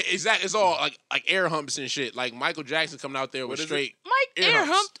 yeah, exactly. It's all like air humps and shit. Like Michael Jackson coming out there with What is it? straight. Mike Ear air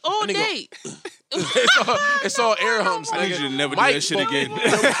humps. humped all That nigga- day. it's all air humps. I need Nigga. you to never Mike, do that shit again.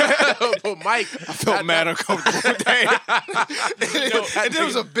 But Mike, I felt mad uncomfortable with that. And there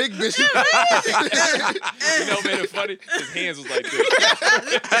was a big bitch. You know what made it funny? His hands was like this.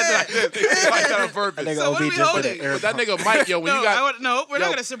 like that on purpose. That nigga So what OB are we just did holding? an air But that pump. nigga Mike, yo, when you got no, we're Yo. not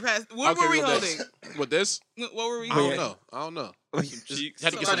gonna surpass. What okay, were we with holding? this. With this, What were we I don't holding? know. I don't know. Cheeks.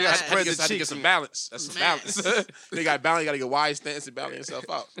 Had to get Something some, like had to get, that. had to get some balance. That's some balance. They got balance. You got to get wide stance and balance yourself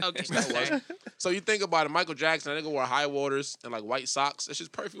out. Okay, That's what it was. So you think about it, Michael Jackson, that nigga wore high waters and like white socks. That's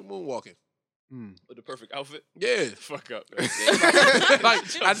just perfect moonwalking. With the perfect outfit. Yeah. Fuck up. Man. Like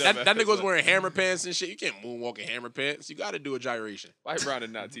that nigga was wearing hammer pants and shit. You can't moonwalk in hammer pants. You got to do a gyration. Mike Brown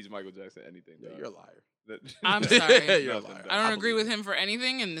did not teach Michael Jackson anything. Yeah, dog. you're a liar. I'm sorry. You're a Nothing, liar. dog. I don't I agree believe with him for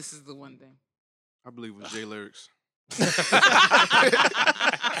anything, and this is the one thing. I believe it was Jay Lyrics.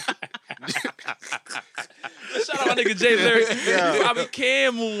 Shout out my nigga Jay Lyrics. Yeah. You probably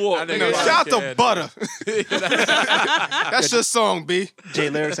can moonwalk. That Nigga, nigga shout out yeah, to Butter. That's your song, B. Jay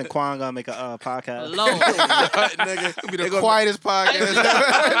Lyrics and Quan gonna make a podcast. Lord, Nigga, It'll be they the gonna- quietest I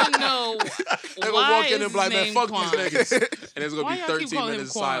podcast. want to know They gonna why walk in is and be like, man, name fuck Quan? these niggas. And it's gonna Why be y'all keep 13 calling him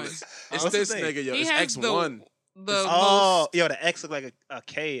minutes of Quan? silence. It's What's his this name? nigga, yo. He It's has X1. the Oh, most. yo, the X look like a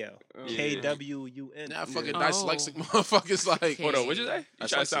K, yo. Yeah. KWUN. Nah, fucking Oh. dyslexic motherfuckers like. Okay. Hold on, what'd you say? You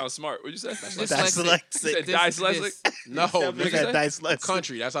That's try to dyslexic. sound smart. What'd you say? That's Dyslexic. You said This- dyslexic? No, Definitely nigga. got dyslexic.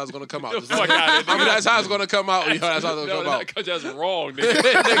 Country. That's how it's gonna come out. The fuck outta here, I mean, that's how it's gonna come out. Yo, that's how it's gonna No, come out. because that's wrong,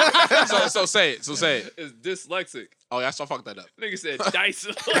 nigga. So say it. So say it. It's dyslexic. Oh, yeah, so I fucked that up. Nigga said dice.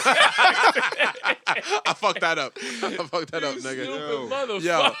 I fucked that up. I fucked that up, nigga. Stupid motherfucker.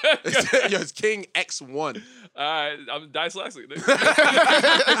 Yo, it's King X1. All right, I'm dyslexic. Nigga.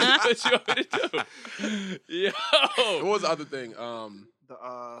 What you want me to do? Yo. What was the other thing?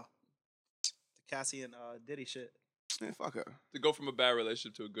 The Cassie and Diddy shit. Man, fuck her. To go from a bad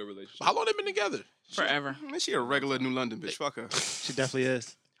relationship to a good relationship. How long they been together? Forever. Man, she a regular New London bitch. Fuck her. She definitely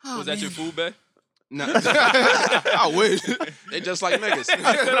is. Oh, Was that man. your food, bae? Nah. I wish. They just like niggas.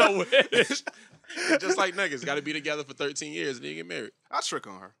 I said I wish. They just like niggas. Got to be together for 13 years and then you get married. I'll trick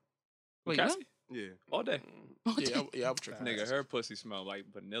on her. Wait, Cassie? what? Yeah. All day. Yeah, I'm tripping. Nigga, her pussy smell like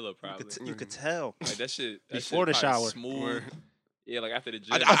vanilla, You probably. could tell. Like that shit. That Before shit the probably shower. Smooth. Word. Yeah, like after the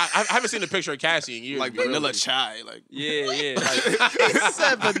gym. I haven't seen a picture of Cassie in years. Like to be real vanilla with you. chai. Like yeah. Like, He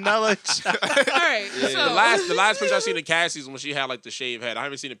said vanilla chai. All right. Yeah. So The last picture I seen of Cassie's when she had like the shaved head. I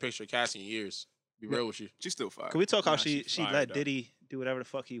haven't seen a picture of Cassie in years. Be real with you. she's still fine. Can we talk how Nah, she she's fire, let though. Diddy do whatever the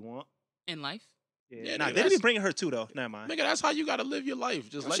fuck he want? in life, Yeah, Nah, nigga, Diddy be that's- bringing her too though. Never mind. Nigga, that's how you gotta live your life.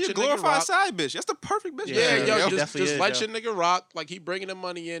 Just let She a your nigga glorified rock. side bitch. That's the perfect bitch. Yeah, Yeah, yo, he just definitely is, let yo. your nigga rock. Like he bringing the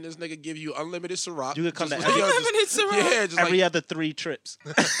money in. This nigga give you unlimited Ciroc. You could come Just to like, yo, Unlimited Ciroc. Yeah, just Every like other 3 trips.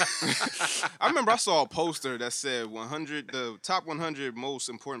 I remember I saw a poster that said 100, the top 100 most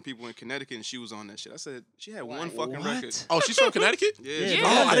important people in Connecticut, and she was on that shit. I said she had one fucking What? record. oh, she's from Connecticut. Yeah, Yeah. she-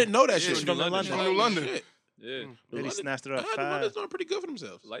 Oh, I didn't know that Yeah, shit. she from London. She's from New London. Shit. yeah. Diddy London- snatched her up New London's fast. doing pretty good for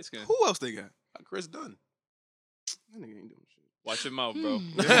themselves. Light skin. Who else they got? Chris Dunn. That nigga ain't doing shit. Watch your mouth, bro.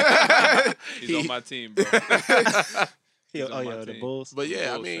 Hmm. He's on my team, bro. Yo, on oh, my yo, the team. Bulls. But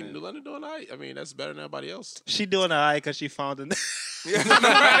yeah, I Bulls mean, fan. New London doing all right. I mean, that's better than everybody else. She doing alright because she found a.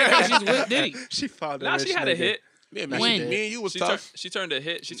 she's with Diddy. She found a. Nah, rich she had a nigga. hit. Yeah, Nah, me, she me and you was She, tough. she turned a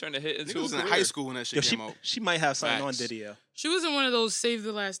hit. She turned a hit Nigga into a was in career. high school when that shit Yo, came out. she might have something on Facts. Diddy. Yo. She was in one of those Save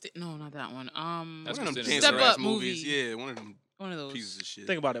the Last. No, not that one. That's One of them Step cancer Up ass movies. movie. Yeah, one of them One of those. pieces of shit.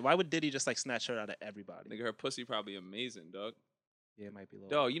 Think about it. Why would Diddy just like snatch her out of everybody? Nigga, her pussy probably amazing, dog. Yeah, it might be low.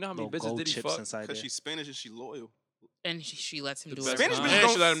 Dog, you know how many bitches did he fuck? inside Because there. she's Spanish and she loyal. And she lets him The do best it. Spanish line. bitches And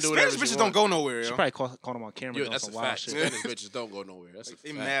don't, she let him do Spanish whatever she bitches don't want. go nowhere, She yo. probably caught him on camera Yo, doing that's a some wild fact. shit. Spanish bitches don't go nowhere. That's Like, a they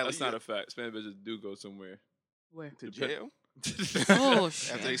fact. mad. That's not a fact. Spanish bitches do go somewhere. Where? to Depend- jail. Oh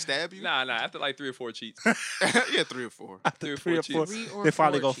shit. After they stab you? Nah. After like 3 or 4 cheats. Yeah, 3 or 4. 3 or 4 3 or 4. cheats. They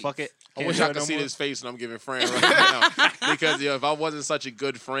finally go fuck it. I Can't wish do I it could no see more. this face, and I'm giving Fran right now because if I wasn't such a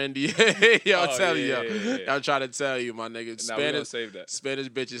good friend, I'm telling you, I'm trying to tell you, my nigga. Nah, we gonna save that. Spanish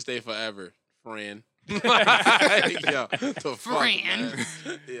bitches stay forever, Fran. Yo, the fuck, Fran. man.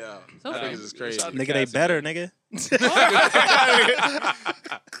 Yeah, So that Fran. niggas is crazy. Nigga, they better, nigga. I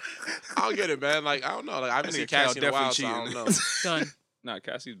don't get it, man. Like, I don't know. Like, I haven't That seen nigga Cal Cassie in a while, so I definitely don't know. Done. Nah,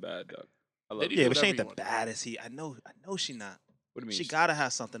 Cassie's bad, dog. I love Lady her. Yeah, do but she ain't the whatever baddest. I know she not. What do you mean? She gotta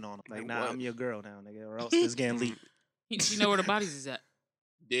have something on her. Like, nah, what? I'm your girl now, nigga, or else it's getting leaked. You know where the bodies is at.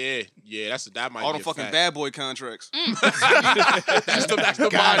 Yeah, that might All be the a fucking fact. bad boy contracts. That's the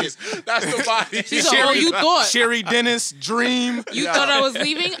bodies. That's the bodies. She's like, oh, you thought. Sherry Dennis, Dream. You thought I was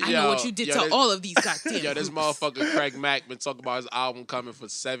leaving? I know Yo, what you did yo, to this- all of these goddamn Yo, this groups. motherfucker Craig Mack been talking about his album coming for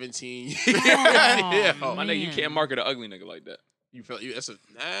 17 years. Oh, Yo. My nigga, you man. can't market an ugly nigga like that. You feel that's a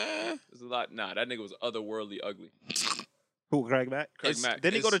There's a lot. Nah, that nigga was otherworldly ugly. Who, Craig Mack? Craig Mack.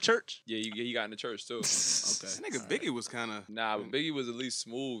 Didn't he go to church? Yeah, he got into church too. This nigga Biggie was kind of. Nah, but Biggie was at least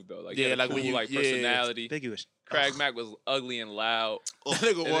smooth though. Like, he Yeah, had a like when cool, you- like yeah. personality. Biggie was. Craig Mack was ugly and loud. That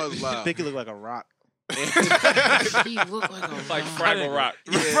nigga was loud. Biggie looked like a rock. He looked like a Like rock. Fraggle Rock.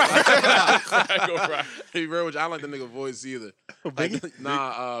 Yeah. Fraggle Rock. Be real with you, I don't like that nigga voice either. Biggie?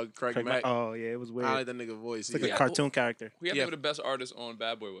 Nah, Craig Craig Mack. Mack. Oh yeah, it was I weird. don't like that nigga voice It's like either. a cartoon character. Who you Yeah. think the best artist on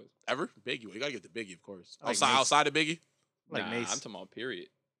Bad Boy was? Ever? Biggie. You gotta get the Biggie, of course. I like Outside, Mace. outside of Biggie? Like nah, Mace. I'm talking about period.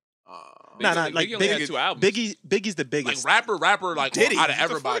 Nah, Biggie- like Biggie only had Biggie. 2 albums. Biggie's the Like biggest. rapper, like Diddy. out of What the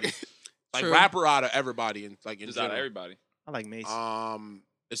everybody. fuck? Like True. rapper out of everybody and like in Just out of general. everybody. I like Mace.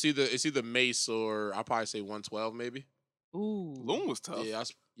 It's either Mace or I'll probably say 112 maybe. Ooh. Loon was tough. Yeah,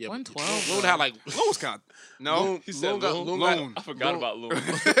 yeah. 112. Loon had like Loon was kind of. No. Loon, He said got, Loon. Loon Loon. I forgot about Loon.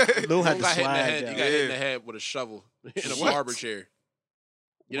 Lou had the got hit in the swag. head. He down. got hit in the Yeah. head with a shovel in a What? barber chair.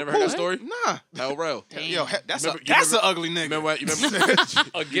 You never heard that story? Nah. Hell real. Yo, that's Remember- that's an ugly nigga. Remember what? You remember?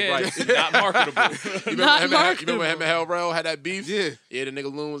 Again, Right. not marketable. You Not remember him and Hell Rel had that beef? Yeah. Yeah, the nigga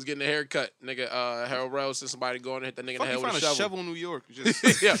Loon was getting a haircut. Nigga, Hell Rel sent somebody go in and hit that nigga in the Fuck, head you with found a a shovel. shovel in New York.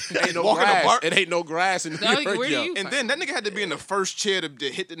 Just Yeah, ain't no Walking grass. apart. It ain't no grass in New Dog, York. where do yo. you- and then that nigga had to be in the first chair to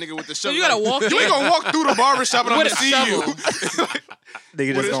hit the nigga with the shovel. you gotta walk You ain't gonna walk through the barbershop and I'm With gonna a see shovel. you.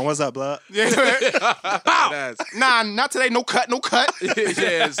 Nigga just going, "What's up, blood?" Yeah. That ass. Nah, not today. No cut. No cut.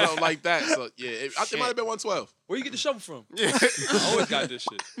 Yeah, something like that. So yeah, I think it might have been 112. Where you get the shovel from? Yeah. I always got this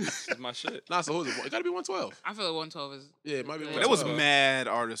shit. It's my shit. Nah, so who's it? It gotta be 112. I feel like 112 is. Yeah, it might be. But There was 112. mad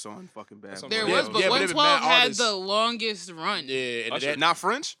artists on fucking Bad That's Boy. what There Yeah, was, but yeah, but it was mad 112 had artists. the longest run. Yeah, and Usher. that, Not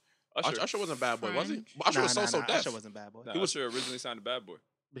French? Usher wasn't Bad Boy, was he? French. Usher was so Usher deaf. wasn't bad boy. Nah, Usher originally signed to Bad Boy.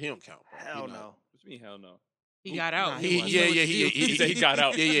 But he don't count. Bro. Hell He no. What you mean, hell no? He got out. Nah, He, He didn't yeah, know what yeah, to he, do. he, He said he got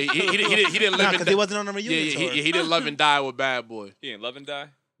out. Yeah, yeah, he didn't Nah, live because and they die. wasn't on the Yeah, reunion yeah, tour. he didn't love and die with Bad Boy. He ain't Love and Die?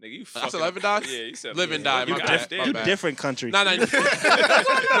 Nigga, you I fucking. said Live and Die? Yeah, you said Live and Die, You my got bad, it. my You bad. different country. No, no, no.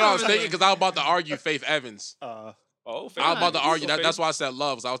 I was thinking because I was about to argue Faith Evans. Oh, I was about to Faith. argue that. Faith. That's why I said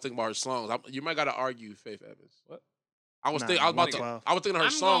love. 'Cause I was thinking about her songs. You might got to argue Faith Evans. What? I was Nah, thinking. I was about to. 112. I was thinking of her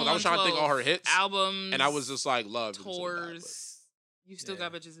I'm songs. going I was trying to think of all her 112. hits, Albums. and I was just like love and tours. You still Yeah.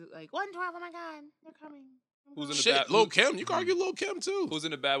 got bitches that like 112. Oh my god, they're coming. Who's in the Shit, bad? Lil Kim. You can argue Lil Kim too. Who's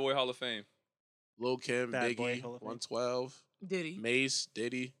in the Bad Boy Hall of Fame? Lil Kim, Bad Boy Biggie, Hall of Fame. 112, Diddy. Mace,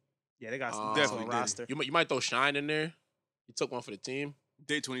 Diddy. Yeah, they got some Um, Definitely on Diddy. roster. You might throw Shine in there. He took one for the team.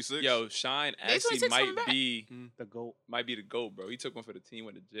 Day 26. Yo, Shine They actually 26 coming might back. be The GOAT. the GOAT, bro. He took one for the team,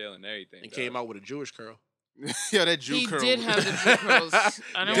 went to jail and everything. And dog. came out with a Jewish curl. Yeah, that Jew He curl. did have the Jew curls.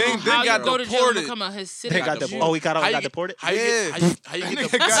 I don't Then- know then how got you go to jail and deported. become a Hasidic They got the- Jew. oh, he got How you- deported. How you Yeah. get, how you That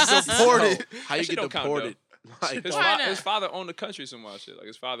get nigga got deported. How you That shit get don't count, deported? Like, His, Why not? his father owned the country some wild shit. Like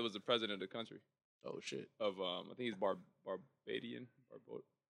his father was the president of the country oh shit. of I think he's Barbadian,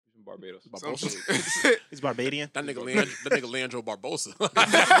 he's from Barbados. Barbosa. He's Barbadian. That nigga Leandro Barbosa.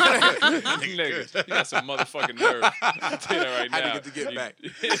 Nigga, you got some motherfucking nerve. I'll tell you that right now. Had to get back.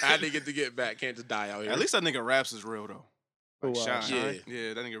 Had to get back. Can't just die out here. At least that nigga raps is real though. Like Who, Shine. Shine?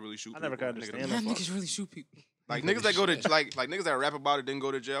 Yeah, that nigga really shoot. I never people. could That nigga understand don't That fuck. niggas really shoot people. Like niggas that go to like niggas that rap about it didn't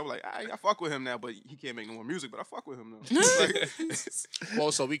go to jail. Like I fuck with him now, but he can't make no more music. But I fuck with him now. Like,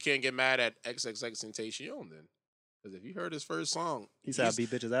 Well, so we can't get mad at XXXTentacion then. Because if you heard his first song, He said I beat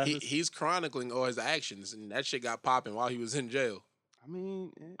bitches' asses. he's chronicling all his actions, and that shit got popping while he was in jail. I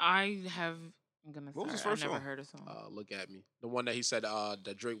mean, I have. I'm gonna. What was his sorry, first I never song? heard a song. Look at me, the one that he said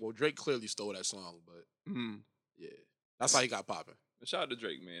that Drake. Well, Drake clearly stole that song, but yeah, that's how he got popping. Shout out to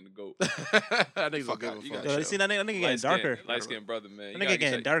Drake, man, the GOAT. That nigga's Fuck don't out, give you a got fuck. Yo, you see that nigga getting darker. Light skinned brother, man. That nigga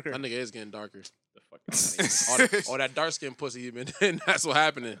getting darker. That nigga is getting darker. The fuck all that dark skin pussy, and that's what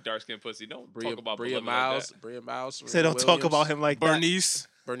happening. Dark skin pussy. Don't Bria, talk about Bria Beloved Miles, like Bria Miles. Say don't talk about him like Bernice.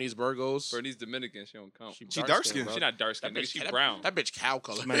 Bernice Burgos. Bernice Dominican. She don't count. She dark skin. She not dark skin. Nigga, she brown. That bitch cow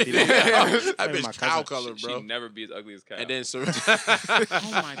color. might be that my bitch cow cousin. color, bro. She never be as ugly as Cal. And then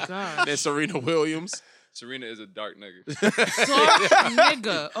Oh my god. then Serena Williams. Serena is a dark nigga. Dark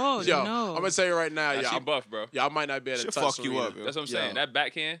nigga. Oh Yo, no. I'm gonna tell you right now, Nah, yo, she buff, bro. I might not be able to She'll touch fuck you Serena. up, yo. That's what I'm saying. Yo. That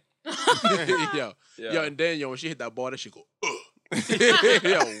backhand. yo, Yeah. and then when she hit that ball, that she go,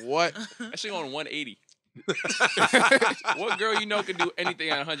 yo, what? That shit on 180. What girl you know can do anything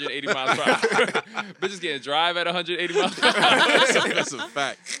at 180 miles per hour? Bitches getting drive at 180 miles per hour. That's a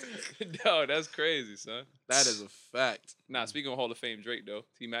fact. No, that's crazy, son. That is a fact. Nah, speaking of Hall of Fame, Drake though,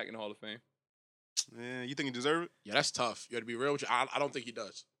 T Mac in the Hall of Fame. Yeah, you think he deserve it? Yeah, that's tough. You got to be real with you. I don't think he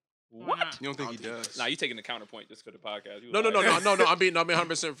does. What? You don't think he does? Nah, you taking the counterpoint just for the podcast. You No. like- I'm being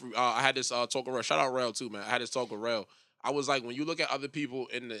 100%. I had this talk with Rel. Shout out Rel too, man. I had this talk with Rel. I was like, when you look at other people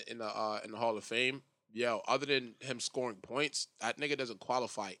in the Hall of Fame, yo, other than him scoring points, that nigga doesn't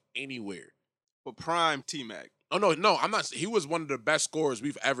qualify anywhere. But prime T-Mac. Oh no, I'm not. He was one of the best scorers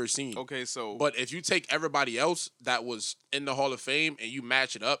we've ever seen. Okay, so But if you take everybody else that was in the Hall of Fame and you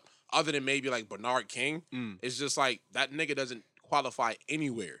match it up, other than maybe like Bernard King, it's just like that nigga doesn't qualify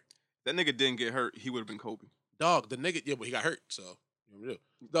anywhere. that nigga didn't get hurt, he would have been Kobe. Dog, the nigga, yeah, but he got hurt, so. Yo,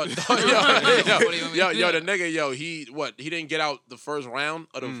 What do you want me to do? the nigga, he didn't get out the first round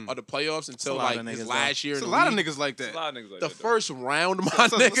of the playoffs until lot like of his niggas, last year. There's in a the lot of league. niggas like There's that. a lot of niggas like The that. first round, my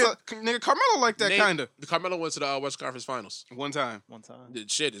So, nigga. nigga, Carmelo like that kind of. Carmelo went to the Western Conference Finals. One time. The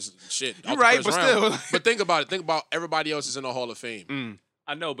shit is shit. You out the right, first but round. still. But think about it. Think about everybody else is in the Hall of Fame.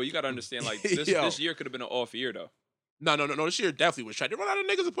 I know, but you gotta understand, like Yo. this year could have been an off year though. No. This year definitely was trash. They run out of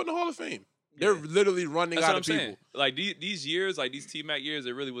niggas to put in the Hall of Fame. They're literally running That's out what I'm of people. saying. Like these years, like these T Mac years,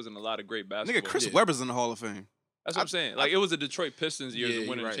 there really wasn't a lot of great basketball. Nigga, Chris Yeah. Webber's in the Hall of Fame. That's what I'm saying. Like it was the Detroit Pistons years Yeah, of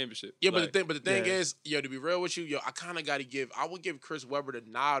winning you're right. the championship. Yeah, but Like, the thing is, yo, to be real with you, I kind of got to I would give Chris Webber the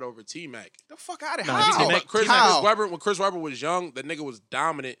nod over T-Mac. The fuck out of Nah, here. T-Mac- Chris How? Webber, when Chris Webber was young, the nigga was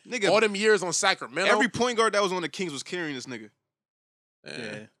dominant. Nigga, all them years on Sacramento. Every point guard that was on the Kings was carrying this nigga.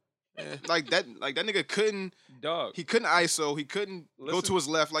 Eh. Like that nigga couldn't. dog. He couldn't ISO. He couldn't go Listen. to his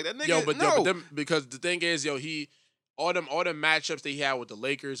left. Like that nigga. Yo, but no. them, because the thing is, yo, all them matchups that he had with the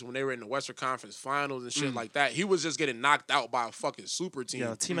Lakers when they were in the Western Conference Finals and shit like that, he was just getting knocked out by a fucking super team.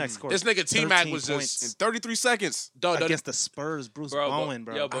 Yo, T-Mac scored This nigga T-Mac 13 was points in just 33 seconds. against the Spurs. Bruce Bro, but- Bowen,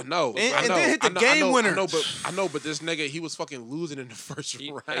 bro. yo, I but- know, And- I and know, then hit the I know, game I know, winner. I know, but this nigga, he was fucking losing in the first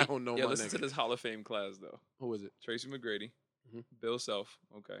round. No, yeah, my listen to nigga. this Hall of Fame class though. Who is it? Tracy McGrady, Mhm. Bill Self,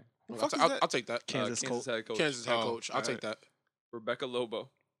 okay. Who the fuck is I'll that? take that. Kansas head coach. Kansas head Oh, coach. I'll take that. Rebecca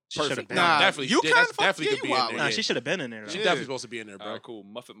Lobo. She should have Perfect. been. Nah, Definitely. you yeah, can that's fuck- definitely yeah, could be you in wild. there. Nah, yeah. she should have been in there. She Though. definitely supposed to be in there, All bro. right, cool.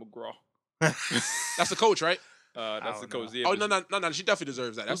 Muffet McGraw. That's the coach, right? That's the don't coach. know. Yeah, Oh but- no. She definitely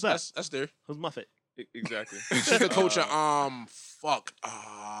deserves that. Who's That's there. Who's Muffet? Exactly. She's the coach of fuck.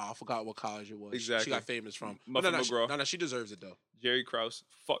 I forgot what college it was. She Exactly. got famous from. Muffet no, McGraw. no, she deserves it though. Jerry Krause.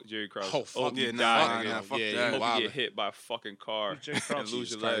 Fuck Jerry Krause. Oh, fuck Hope you yeah, die, nah, nigga. nah, fuck yeah, that. Hope Wow. you get hit by a fucking car Jerry and Krause?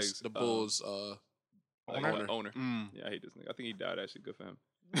 lose your Jesus legs. Christ. The Bulls. Owner. Mm. Yeah, I hate this nigga. I think he died. Actually, good for him.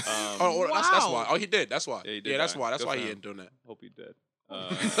 Oh, that's why. Oh, he did. That's why. Yeah, he did that's die. why. That's Good why for he him. ain't doing that. Hope he dead.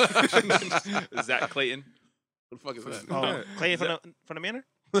 Zach Clayton. What the fuck is that? Oh, Clay from the Manor?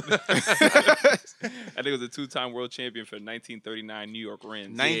 I think he was a two-time world champion for 1939 New York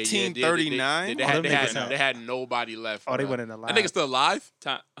Rams. 1939? They Oh, them niggas they had nobody left. Oh, they bro. went in the That lab. nigga still alive?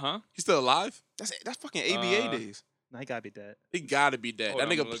 Huh? He's still alive? That's fucking ABA days. Nah, he gotta be dead. He gotta be dead. Hold That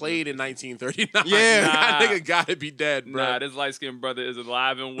on, I'm nigga looking played at in 1939. Yeah. that Nah. nigga gotta be dead, bro. Nah, this light-skinned brother is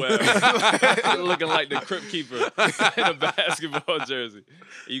alive and well. Looking like the Crypt Keeper in a basketball jersey.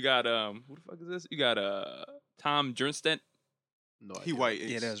 You got, who the fuck is this? You got Tom Jernstedt, No He idea. white.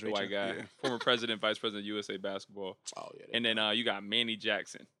 Yeah, that was the Rachel. white guy, Yeah. former president, vice president of USA Basketball. Oh yeah. And then you got Manny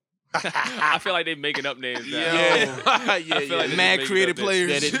Jackson. I feel like they making up names now. yeah, I yeah, feel like yeah. they Mad just making creative up names.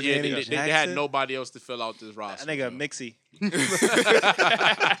 players. Yeah, they Jackson. had nobody else to fill out this roster. That nigga bro. Mixie.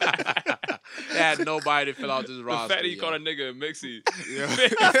 They had nobody to fill out this The roster. fact that you yo. called a nigga a mixie. Yeah.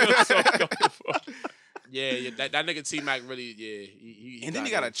 made me feel so comfortable. Yeah, that nigga T-Mac really, yeah. He And then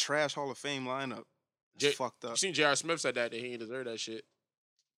you got a trash Hall of Fame lineup. It's J- fucking fucked You up. seen J.R. Smith said that he ain't deserve that shit.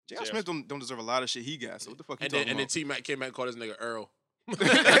 J.R. Smith don't deserve a lot of shit he got. So what the fuck you And talking then about? T-Mac came back and called his nigga Earl.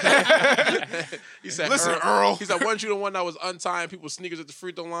 He said, Listen, Earl. He said, weren't you the one that was untying people's sneakers at the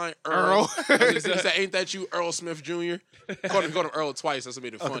free throw line? Earl. he said, ain't that you, Earl Smith Jr.? Called him Earl twice. That's what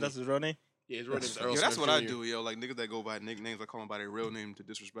made it Oh, funny. that's his real name? Yeah, his real name's Earl Yo, Smith that's what I Jr. do, yo. Like niggas that go by nicknames, I call them by their real name to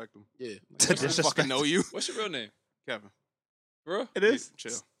disrespect them. Yeah. Like, I don't fucking know you, What's your real name? Kevin. Bro, It is.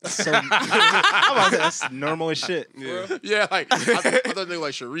 Chill. That's so, I'm about to say, that's normal as shit. Yeah. Yeah, like I thought they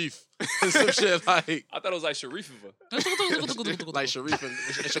like Sharif. Some shit like I thought it was like Sharifa. like Sharif and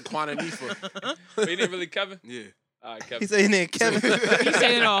Shaquana Nifa. But he didn't really Kevin. Yeah. All right, Kevin. He said his name Kevin. You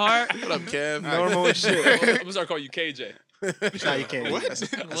saying it all hard? What up, Kev? Normal as shit. I'm gonna start calling you KJ. Nah, you can't. What?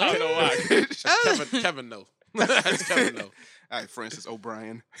 I don't know why. That's Kevin no. That's Kevin no. All right, Francis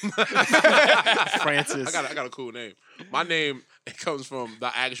O'Brien. Francis. I got a cool name. My name it comes from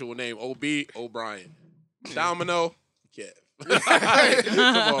the actual name O.B. O'Brien. Domino. Kev.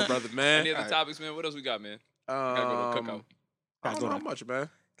 Come on, brother, man. Any other topics, man? What else we got, man? Gotta go to the cookout. I don't know how much, man.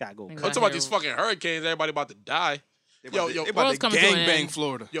 Gotta go. I'm talking about these fucking hurricanes. Everybody about to die. Yo, They about World's to coming to an gangbang end.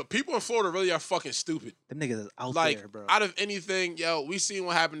 Florida. Yo, people in Florida really are fucking stupid. Them niggas is out Like, there, bro. out of anything, yo, we seen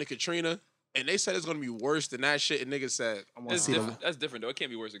what happened to Katrina, and they said it's gonna be worse than that shit, and niggas said, I want to That's see different. That's different though. It can't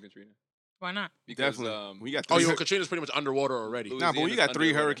be worse than Katrina. Why not? Because Definitely. We got oh, three. yo, Katrina's pretty much underwater already. Louisiana's Nah, but when you got three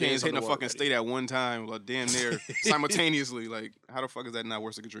underwater. hurricanes hitting a underwater fucking already. state at one time, like damn near simultaneously, like how the fuck is that not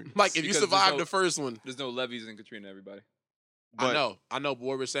worse than Katrina? Like, if you Because survived there's no- the first one, There's no levees in Katrina, everybody. But I know, but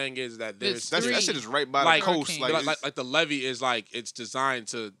what we're saying is that There's there's that shit is right by like, the coast. hurricanes. Like, the levee is like it's designed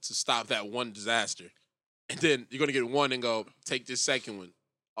to stop that one disaster, and then you're gonna get one and go take this second one.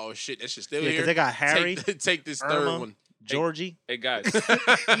 Oh shit, that shit's still Yeah, here. because they got Harry, take this Irma. third one. Georgie. Hey guys,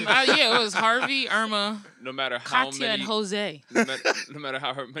 Yeah, it was Harvey, Irma, no matter how Katya, many, and Jose. no matter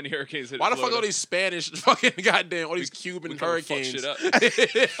how many hurricanes hit Why the fuck Florida, all these Spanish fucking goddamn all these Cuban we couldn't fuck hurricanes?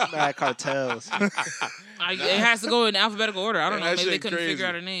 shit up. Mad cartels. It has to go in alphabetical order. I don't Yeah, know. that Maybe they shit couldn't crazy. figure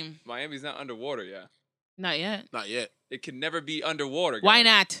out a name. Miami's not underwater, yeah. Not yet. Not yet. It can never be underwater. Guys. Why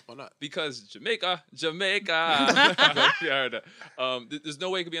not? Why not? Because Jamaica. Yeah, I heard that. There's no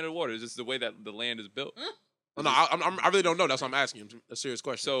way it could be underwater. It's just the way that the land is built. Oh, no, I really don't know. That's why I'm asking you. A serious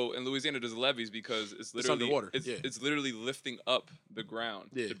question. So in Louisiana, there's levees because it's literally underwater, It's, yeah. it's literally lifting up the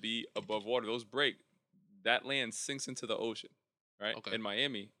ground Yeah. to be above water. Those break, that land sinks into the ocean, right? Okay. In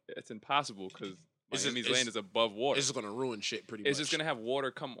Miami, it's impossible because It's just- Miami's it's- land is above water. it's just gonna ruin shit pretty much. It's just gonna have water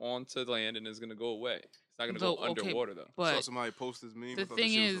come onto the land and it's gonna go away. It's not gonna So, go okay, underwater though. I saw But somebody post this meme. the I thought thing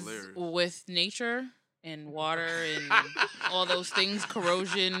this shit is, was hilarious. with nature and water and all those things,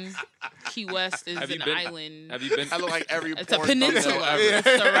 corrosion, Key West is Have you an been- island. Have you been? I look like every It's a porn thumbnail peninsula. ever. It's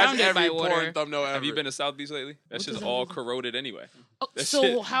That's surrounded every by porn water. thumbnail ever. Have you been to South Beach lately? That shit's all corroded anyway. Oh, That so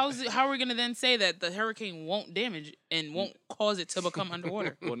shit- how are we gonna then say that the hurricane won't damage and won't cause it to become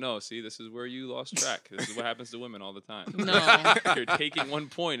underwater? Well, no. See, this is where you lost track. This is what happens to women all the time. No. You're taking one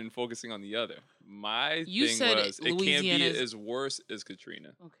point and focusing on the other. My You thing said was it can't be Louisiana's- as worse as Katrina.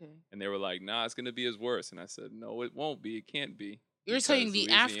 Okay. And they were like, nah, it's gonna be as worse. And I said, no, it won't be. It can't be. You're because saying the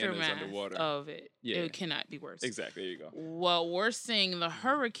Louisiana's aftermath underwater. of it. Yeah. It cannot be worse. Exactly. There you go. Well, we're saying the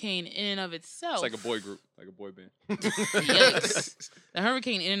hurricane in and of itself. It's like a boy group, like a boy band. Yikes. The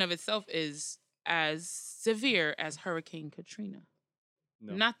hurricane in and of itself is as severe as Hurricane Katrina.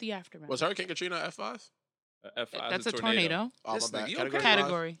 No. Not the aftermath. Was Hurricane Katrina F5? F5 That's is a tornado. Oh, This my bad. nigga, you Category. okay? five?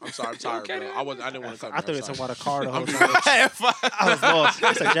 Category. I'm sorry. I'm tired, okay? bro. I didn't want to cut. I thought it was sorry. talking about a car the whole I'm time. I was lost.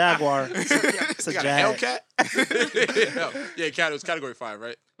 It's a Jaguar. It's a You got a Jag. Hellcat? Yeah, cat. It was Category 5,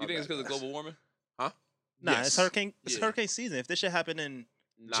 right? You think it's because of global warming? Huh? Nah, Yes. it's hurricane. It's Yeah. hurricane season. If this shit happened in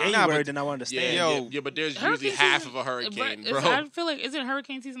Nah. January, but- then I would understand. Yeah, but there's Hurricane usually half season- of a hurricane, but bro. I feel like, isn't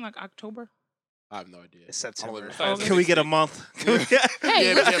hurricane season like October? I have no idea. It's I don't September. live in Fine. Florida. Can we get a month? Can we get-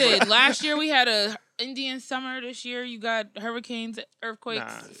 Hey, Yeah, but- listen, last year we had a Indian summer. This year you got hurricanes, earthquakes,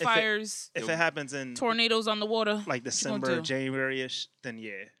 Nah, if it- fires, if it happens in tornadoes on the water. like What you December, gonna do? January-ish, then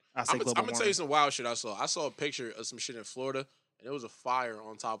yeah, I'll say I'm global gonna tell you warming. some wild shit I saw. I saw a picture of some shit in Florida, and there was a fire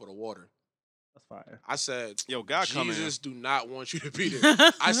on top of the water. That's fire. I said, Yo, God coming. Jesus do not want you to be there.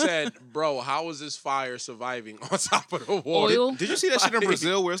 I said, bro, how is this fire surviving on top of the water? Oil? Did you see that shit in Like-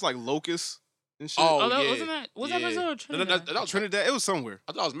 Brazil where it's like locusts and shit? Oh, Oh, that, yeah. wasn't that? Was that Yeah. Brazil or No, Trinidad? that was Trinidad, it was somewhere.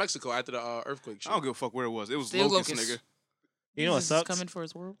 I thought it was Mexico after the earthquake shit. I don't give a fuck where it was. It was Still locusts, locusts. nigga. You know what Jesus is sucks? coming for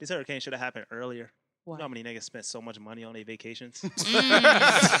his world. This hurricane should have happened earlier. Why? You know how many niggas spent so much money on their vacations?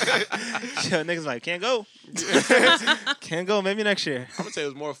 Mm. Yo, niggas like, can't go. Can't go, maybe next year. I'm gonna tell you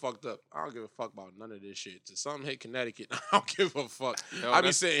it's more fucked up. I don't give a fuck about none of this shit. Till something hit Connecticut, I don't give a fuck. Yo, I be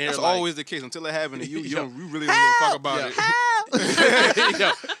that's- sitting here That's like, always the case until it happened to you. Yo. You really don't give a fuck about it.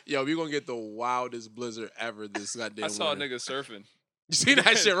 yo, we gonna get the wildest blizzard ever this goddamn I saw a winter. nigga surfing You see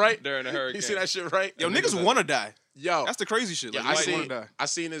that shit, right? during the hurricane. You see that shit, right? Yo, niggas want to die. Yo, That's the crazy shit. yeah, Like, I niggas want seen, to die. I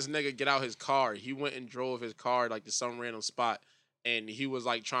seen this nigga get out his car. He went and drove his car like to some random spot, and he was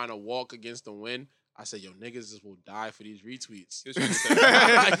like trying to walk against the wind. I said, yo, niggas will die for these retweets. He was trying to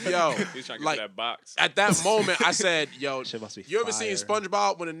get that, Yo, he was trying to get like, that box. at that moment, I said, yo, Shit must be you ever seen fire.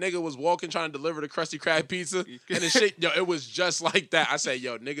 SpongeBob when a nigga was walking trying to deliver the Krusty Krab pizza? And the shit, yo, it was just like that. I said,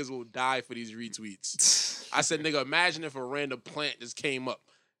 yo, niggas will die for these retweets. I said, nigga, imagine if a random plant just came up.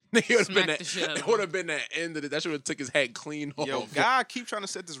 Nigga, it would have been the end of it. That should have took his head clean off. Yo, God keep trying to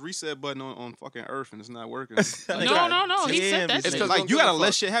set this reset button on fucking Earth and it's not working. No. He said that It's shit. like you gotta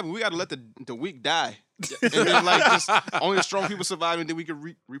let shit happen. We gotta let the weak die, and then like just only the strong people survive, and then we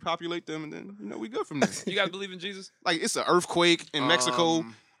can repopulate them, and then we good from there. You guys believe in Jesus? Like it's an earthquake in Mexico.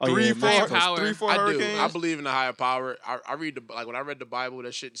 Oh, Three, yeah, four I do. hurricanes. I believe in the higher power. I read when I read the Bible,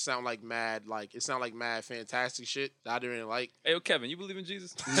 that shit sound like mad. Like it sound like mad fantastic shit that I didn't like. Hey, yo, Kevin, you believe in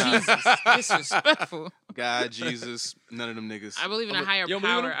Jesus? Jesus, disrespectful. God, Jesus, none of them niggas. I believe in a higher you don't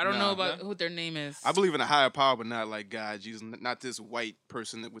believe in power. him? I don't know Nah. about what their name is. I believe in a higher power, but not like God, Jesus, not this white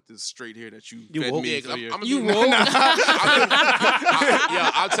person with this straight hair that you fed woke? me. Yeah, for your- You woke?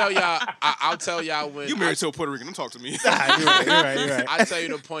 Yeah, I'll tell y'all. I'll tell y'all when You married to a Puerto Rican. Don't talk to me. You're right. I tell you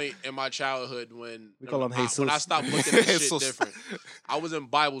the point in my childhood when We call him when Jesus. I stopped looking at shit Jesus. different. I was in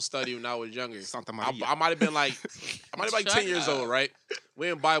Bible study when I was younger. Santa I Maria. might have been like 10 years old, right?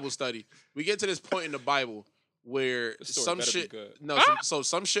 We're in Bible study. We get to this point in the Bible where This story some better be shit good.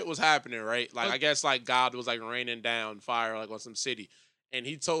 some shit was happening, right? Like I guess like God was like raining down fire like on some city. And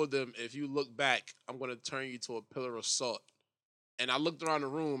he told them, if you look back, I'm gonna turn you to a pillar of salt. And I looked around the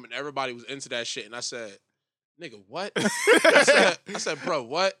room and everybody was into that shit. And I said, nigga, what? I said, bro,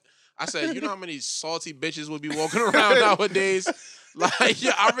 what? I said, you know how many salty bitches would be walking around nowadays? Like,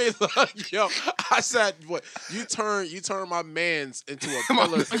 yeah, I really like, yo. I said, what? You turn my man's into a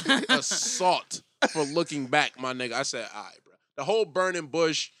pillar of salt for looking back, my nigga. I said, all right, bro. The whole burning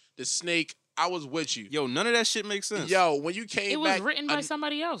bush, the snake, I was with you. Yo, none of that shit makes sense. Yo, when you came It back, was written by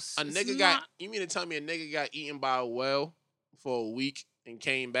somebody else. a It's nigga not- you mean to tell me a nigga got eaten by a whale for a week and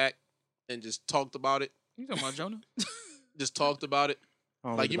came back and just talked about it? You talking about Jonah? Just talked about it?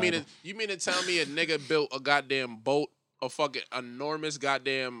 Like you mean to tell me a nigga built a goddamn boat, a fucking enormous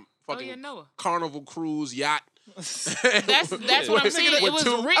goddamn fucking Noah. Carnival cruise yacht? That's what I'm saying. It was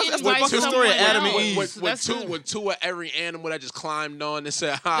written that's by the fucking someone story of Adam and else. Eve. With two of every animal that just climbed on and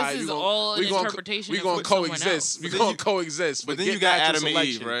said, "Hi, This is all an interpretation we of gonna someone coexist. else. We gonna coexist." But then Forget you got natural Adam and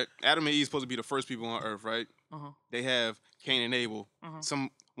Eve, selection. right? Adam and Eve supposed to be the first people on Earth, right? Uh-huh. They have Cain and Abel.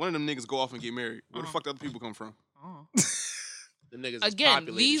 One of them niggas go off and get married. Where the fuck the other people come from? The niggas is Again,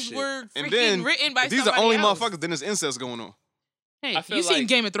 populated these shit. were And freaking then written by if these are somebody only else. motherfuckers. Then there's incest going on. Hey, I feel you seen like-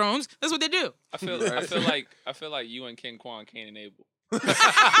 Game of Thrones? That's what they do. I feel like you and King Kwan, Cain and Abel.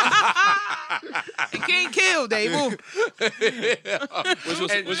 And King killed Abel. Which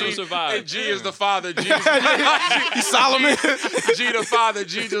will survive? And G is the father. G Solomon. G the father.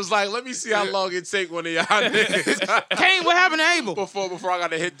 G just like, let me see how long it take one of y'all niggas Cain, what happened to Abel? before I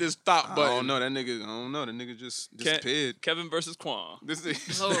got to hit this stop I button. don't know that nigga. I don't know. That nigga just disappeared. Kevin versus Kwan. This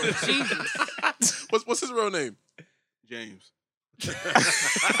is Lord Jesus. What's his real name? James. Y'all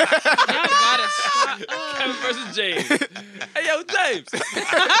gotta stop. Kevin versus James. Hey yo, James.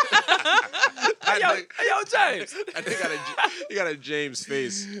 hey yo, James. I think he got a James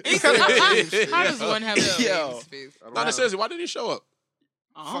face. How does one have a James face? Not seriously, why didn't he show up?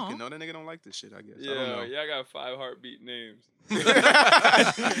 Fucking no, that nigga don't like this shit. I guess. I don't Yeah, know. I got 5 heartbeat names. Hey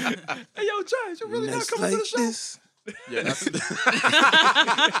yo, James, you really not coming to the show? Yeah,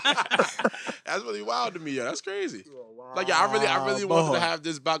 that's really wild to me, yo. That's crazy. Like, yeah, I really wanted to have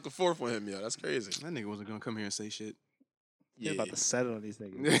this back and forth with him, yo. That's crazy. That nigga wasn't gonna come here and say shit. You're about to settle on these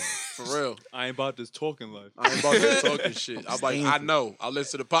niggas. For real. I ain't about this talking life. I ain't about to talking shit. I'm like, I know. I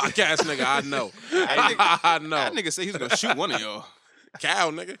listen to the podcast, nigga. I know. That I know. nigga say he was gonna shoot one of y'all.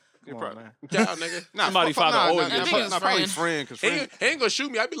 Cow, nigga. Come on, man. Cow, nigga. Nah, Somebody fuck- father nah, always nah, gets nah, shot. nah, probably friend, cause He friend. ain't gonna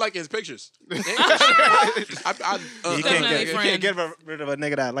shoot me. I be liking his pictures. He ain't gonna shoot me. You can't Definitely get friend. rid of a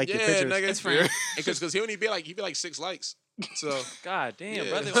nigga that like your Yeah, pictures. nigga. It's friend. Because he be like 6 likes. So God damn, Yeah.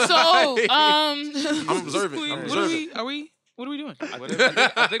 brother. So, I'm observing. I'm What are observing. what are we doing?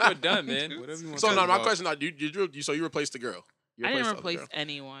 I think we're done, man. Whatever you want. So no, my question now, you replaced the girl. You I didn't replaced the other replace girl.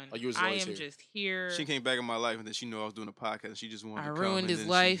 anyone. Oh, you was I always am here. just here. She came back in my life, and then she knew I was doing a podcast. And she just wanted I to come. ruined and his then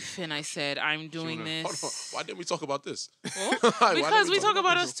life, and I said, I'm doing Hold this. on. Why didn't we talk about this? Well, Why didn't because we talk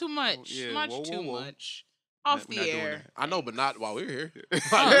about this? us too much. Yeah, much whoa, too whoa, whoa. much. Off We're the not doing air. that. I know, but not while we're here.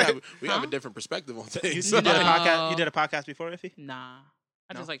 we have a different perspective on You things. did a No. podcast. You did a podcast before, Iffy? Nah.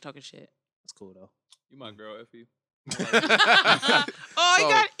 I just like talking shit. That's cool though. You my girl, Effie. Oh,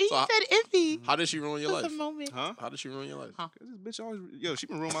 So- he So how- said iffy. How did she ruin your Just a life? moment. Huh? How did she ruin your life? Huh. This bitch always, yo, she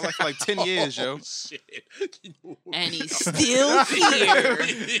been ruining my life for like 10 years, yo. Shit. And he's still here.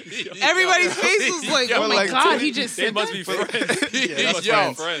 Everybody's face was like, oh my like, God, he just They said must that. be friends. They must Yo.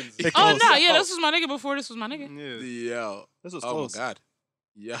 be friends. They Oh, close. no, yeah, this was my nigga before this was my nigga. Yeah. Yo. This was Oh close. my God.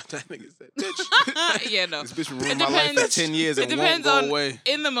 Yeah, that nigga said, bitch. Yeah, no. This bitch been It ruining my life for depends. 10 years It and won't depends go on, away.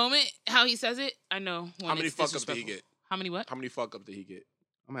 in the moment, how he says it. I know when How many it's fuck ups did he disrespectful. get? How many what? How many fuck ups did he get?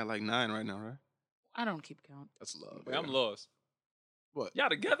 I'm at like 9 right now, right? I don't keep count. That's love. Wait, I'm lost. What? Y'all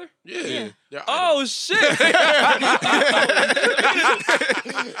together? Yeah. Yeah. Oh shit!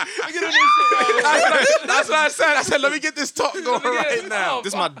 That's what I said. I said, let me get this talk going right now.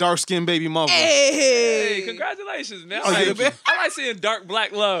 This is my dark skinned baby mother. Hey, congratulations, man. Oh, thank you. I like seeing dark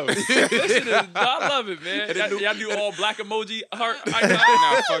black love. This shit is, I love it, man. Y'all do all black emoji heart icon.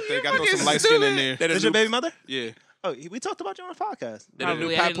 Nah, fuck that. Got to throw some light skin in there. This your baby mother? Yeah. Oh, we talked about you on the podcast. They didn't do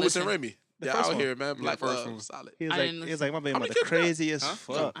Probably, I didn't Papoose and listen. Remy. Yeah, first out one. here, man. Black first love. one. Solid. He was I like, didn't he was like, my baby How mother many kids you got? crazy as Huh?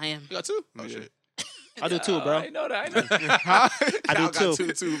 fuck. I am. You got two? Oh, Yeah. shit. I do too, bro. I know that. I know that. I do Cal got too.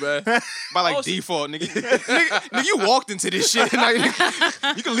 two, man. By like Oh, default, nigga. nigga. You walked into this shit. Like,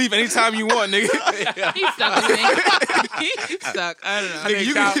 you can leave anytime you want, nigga. He's stuck with me. He's stuck. I don't know. Nigga,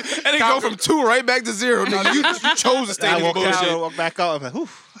 you Cal- and go from 2 right back to 0, nigga. You chose to stay I in this walk out, bullshit. walk back out. I'm like, whew.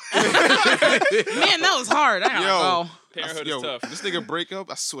 Man, that was hard. I gotta go. Parenthood Yo, is tough. this nigga break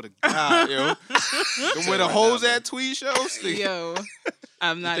up, I swear to God, yo. The way the hoes at tweed shows. nigga. Yo,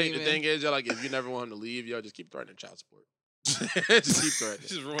 I'm not The even. thing is, yo, like, if you never want him to leave, yo, just keep threatening child support. Just keep threatening.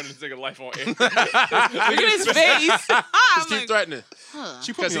 Just ruining this nigga life on air. Look at his face. I'm Just keep like, threatening. huh.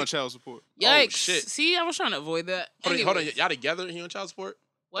 She put me on child support. Yikes. Oh, shit. See, I was trying to avoid that. Hold on. Anyways. Y'all together? He on child support?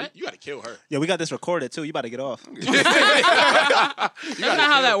 What? You gotta kill her. Yeah, we got this recorded too. You about to get off. That's not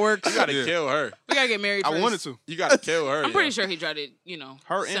how that works. You gotta Yeah. kill her. We gotta get married I first. wanted to. You gotta kill her. I'm pretty sure he tried to,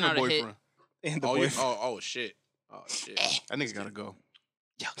 Her send and her out a hit. boyfriend. And the Oh, boyfriend. oh shit. Oh shit. That nigga gotta go.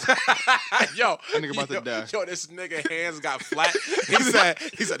 Yo, That nigga about to die. Yo, this nigga hands got flat.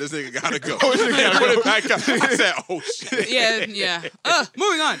 He said, this nigga gotta go. Put it back up. I said, oh shit. Yeah.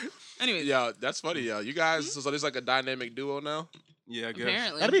 Moving on. Anyways, Yo, that's funny, yo. You guys, so there's like a dynamic duo now. Yeah, I guess.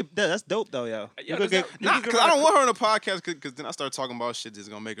 apparently. That's dope though, yo. Yo, You could does get- Nah, you could cause I run a- don't want her on the podcast because then I start talking about shit that's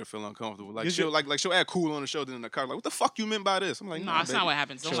gonna make her feel uncomfortable. Like You she'll should- like she'll act cool on the show, then in the car like, what the fuck you meant by this? I'm like, No, nah, that's not baby. what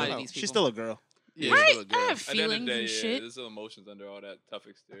happens. Don't Chill lie to out. these people. She's still a girl. Yeah, Right? still a girl. I have At the end feelings of the day, and yeah, shit. there's still emotions under all that tough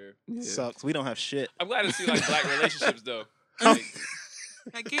exterior. Sucks. We don't have shit. I'm glad to see like black relationships though. Like,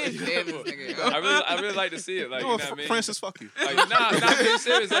 I can't stand this nigga. I really like to see it. Like, You you know know what, what I mean? Francis, fuck you. Like, not being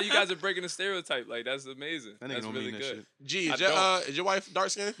serious. Like, you guys are breaking the stereotype. Like, that's amazing. That nigga That's don't really mean that good. shit. G, I is your wife dark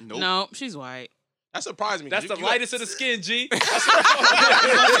skinned? Nope. No, she's white. That surprised me. That's the You- lightest of the skin, G.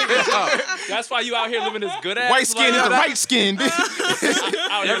 That's why you out here living this good ass White skin is the life. right skin, bitch.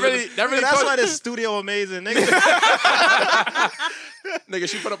 Out here That really, living- that really That's put- why this studio amazing, nigga. nigga,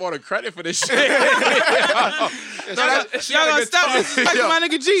 she put up all the credit for this shit. She got a Y'all gonna stop guitar. disrespecting my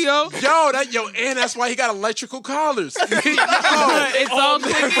nigga G, yo. And that's why he got electrical collars. It's all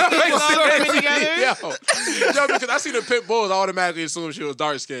clicking. It's all coming together. Yo, because I see the pit bulls, I automatically assumed she was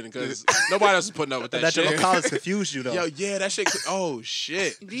dark skinned because nobody else is putting up with that Electrical shit. collars confused you though. Yo, yeah, that shit. Oh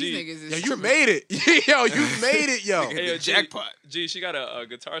shit. These Gee. niggas is Yo, you tripping. made it. Yo, you made it, yo. Hey, yo, G, Jackpot. G, she got a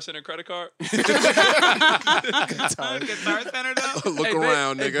Guitar Center credit card. Guitar Center though. Look Hey,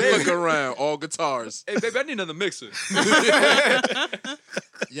 around, babe, nigga. hey, Look around. All guitars. Hey, baby, I need another mixer.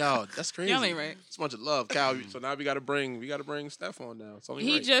 Yo, that's crazy. Y'all ain't right. It's a bunch of love, Cal. So now we gotta bring Steph on now. It's only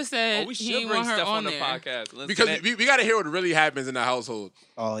He right. just said Oh, we he should didn't bring want her stuff on on the there. podcast. Let's because connect. we gotta hear what really happens in the household.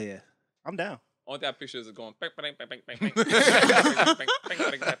 Oh yeah, I'm down. All that pictures are going. Just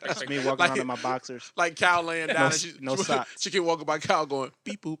me walking around in my boxers. Like Cal laying down, and no socks. she keep walking by Cal going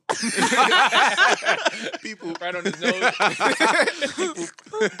beep boop, beep boop. Right on his nose.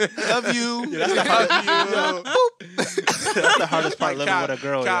 Love you. That's the hardest part living Cal, with a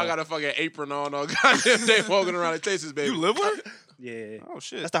girl. Cal yo. got a fucking apron on all goddamn day walking around and tastes his baby. You live with her? Yeah. Oh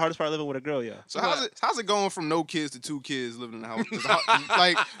shit. That's the hardest part living with a girl, yo. So how's it going from no kids to 2 kids living in the house? 'Cause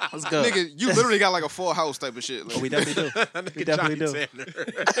like, Let's go. nigga, you literally got like a full house type of shit. Like, Oh, we definitely do. We definitely do. Tanner.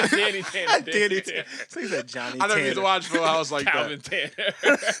 Danny Tanner. Danny Tanner. He said Johnny I never used to Tanner. watch Full House like Calvin that. Tanner.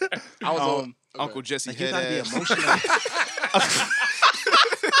 I was on Uncle Jesse Like, you head gotta be ass. emotional.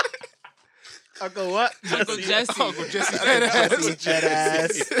 Uncle what? Uncle Jesse. Uncle Jesse head ass. Head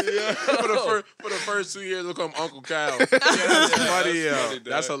ass. for the first 2 years, they'll call him Uncle Cal. Yeah, that's funny, yo. funny, dog.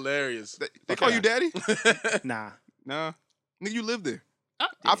 That's hilarious. They call you daddy? Nah. Nah. Nigga, you live there. Oh,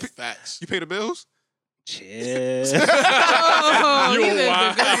 I pay, Facts. you pay the bills? Chill. Oh, You he a lived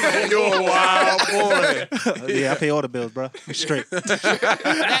wild- a good life. You a wild boy. Yeah, I pay all the bills, bro. I'm straight.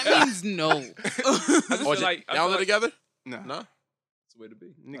 That means no. I just feel Oh, like I y'all feel live like together? No. No. it's the way to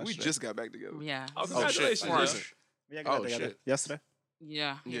be. Nigga, we just got back together. Yeah. Oh, Oh shit! congratulations, Like bro. recent. Yeah, I Oh, got together shit. yesterday.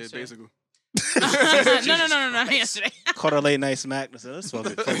 Yeah. Yeah, yesterday. basically. No. Yesterday. Caught a late night smack. So let's fuck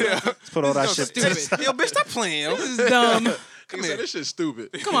it. Let's put all that shit. Stupid. Yo, bitch, stop playing. Yo. This is dumb. Come here. This shit's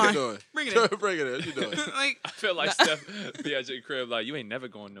stupid. Come What on. you doing? Bring it in. Bring it in. What you doing? Like, I feel like Steph be at your crib like you ain't never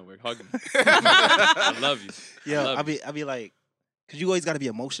going nowhere. Hugging me. I love you. Yeah, love I be like, cause you always got to be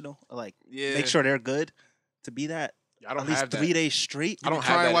emotional. Like, Yeah. make sure they're good to be that. I don't At least have 3 that. days straight. I don't cry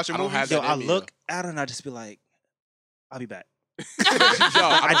have and that. watch a I don't movie? have Yo, that. I in me, look at her and I just be like, I'll be back. Yo,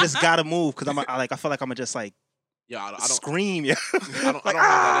 I just gotta move because I feel like I'm gonna just like I don't. scream. Yeah, I don't have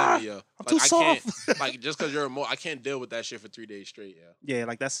that in me, yo. I'm too I can't, soft. like, just because you're I can't deal with that shit for 3 days straight, yo. Yeah,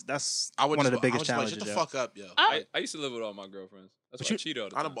 like that's I would one of just- the I biggest would just be like, challenges. shut the yo. fuck up, yo. I used to live with all my girlfriends. That's But why I you- cheat all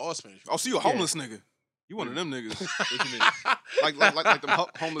the I'm a time. boss man. Oh, so you a homeless nigga. You one of them niggas. What you mean? like them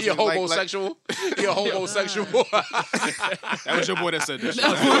homeless He a niggas. Like, homosexual. He a homosexual. that was your boy that said that shit.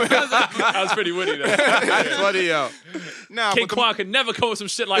 That was pretty witty though. That's funny, yo. Nah, King but Quan could never come with some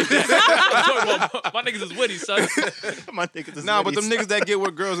shit like that. My niggas is witty, son. My niggas is Nah, but them witty. niggas that get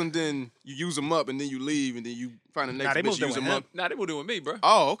with girls and then you use them up and then you leave and then you find the next they bitch, moved in use with them him. up. Nah, they moved in with me, bro.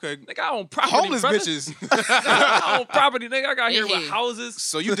 Oh, okay. Nigga, I own property. Homeless brother. bitches. I own property, nigga. I got here with Yeah. houses.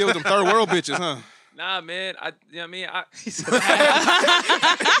 So you deal with them third world bitches, huh? Nah, man. You know what I mean?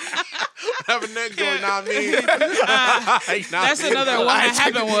 Have a neck going, not me. That's another one that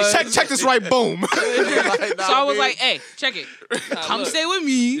happened was. Check this right, boom. So I was like, hey, check it. Nah, Come look. stay with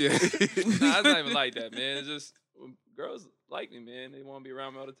me. Nah, it's not even like that, man. It's just when girls like me, man. They want to be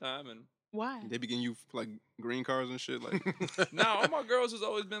around me all the time, and Why? They be getting you like green cars and shit. Like, nah, all my girls has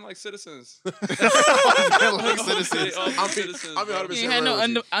always been like citizens. like citizens. They all been I'm citizens. being bro. 100% You had no real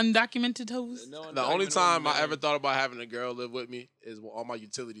with you. undocumented toes? No The only undocumented time I man. ever thought about having a girl live with me is when all my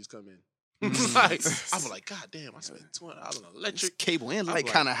utilities come in. Like, I'm like, God damn, I spent $200 on electric. Cable and I'm light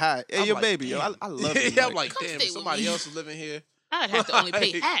like- kind of high. Hey, I'm your like, baby, yo, damn. I love it. Yeah, I'm like, Come damn, stay if with somebody me. else is living here, I'd have to only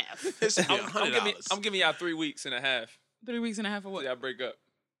pay Like, half. it's I'm $100. giving y'all 3 weeks and a half 3 weeks and a half or till what? y'all break up.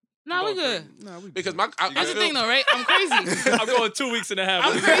 Nah, we Going good. Nah, we Because I That's the feel, thing though, right? I'm crazy. I'm going 2 weeks and a half.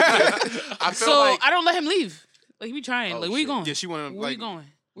 I'm crazy. I feel So like I don't let him leave. Like, we trying. Oh, like, where you shit. going? Yeah, she wanna Where you like, going?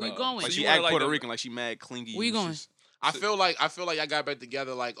 Where you No. going? like So she you wanna, act like, Puerto the- Rican, like she mad clingy. Where you and going? she's- I feel like I got back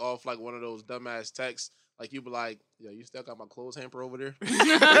together like off like one of those dumbass texts. Like you be like, yo, you still got my clothes hamper over there? What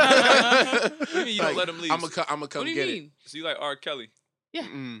do you mean you don't let him leave? I'm gonna come What do you get it. mean? So you like R. Kelly,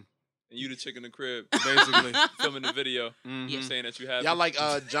 Mm, and you the chick in the crib, basically. filming the video, Mhm. saying that you have. Y'all like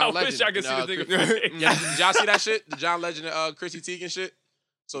John I Legend. wish I could see and, the nigga Chris- face. Yeah, did y'all see that shit? The John Legend and Chrissy Teigen shit?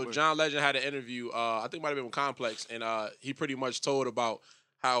 So John Legend had an interview, I think it might have been with Complex, and he pretty much told about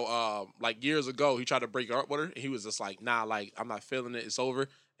how like years ago he tried to break up with her, and he was just like, nah, like I'm not feeling it, it's over.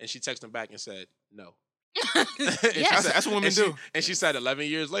 And she texted him back and said, no. And she Yes. said- That's what women and she- do. And she said 11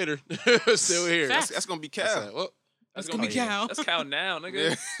 years later, still here. Facts. That's gonna be I Cal. said, well, That's gonna be Cal. That's Cal now, nigga.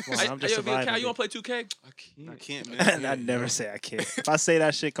 Yeah. Well, Hey, I'm just yo, me and Cal, surviving. you want to play 2K? I can't, man. And I never say I can't. If I say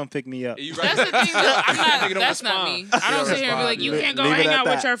that shit, come pick me up. Yeah, you That's right. the thing, though. I'm not. Nigga don't That's not me. respond. I don't sit here and be like, you Leave- can't go leave it hang at out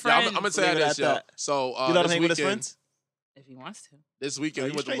with that. your yeah, friends. I'm gonna tell you Leave it this, at yo. that. So You let him this hang with his weekend, friends? If he wants to. this weekend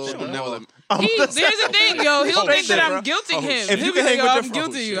we you went to straight Little shit. Don't never Duval. let me. There's the thing, yo. He'll Oh, think shit, that bro. I'm guilting Oh, him. shit. If He'll you be can like, hang yo, with I'm your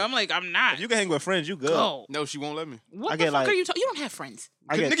guilting friends, you. shit. I'm like, I'm not. If you can hang with friends, you good. Go. No, she won't let me. What I the get fuck like- are you talking? You don't have friends.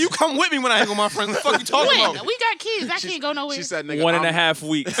 I get Nigga, you come with me when I hang with my friends. What the fuck you talking When? about? We got kids. I can't go nowhere. She said, nigga, 1.5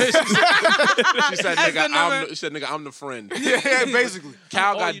 weeks. she said, That's nigga, the number. she said, nigga, I'm the friend. Yeah, basically.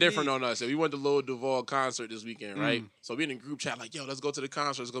 Cal All got you different need. on us. We went to Lil Duval concert this weekend, right? So we in a group chat like, yo, let's go to the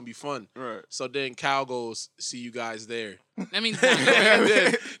concert. It's gonna be fun. Right. So then Cal goes, see you guys there. That means And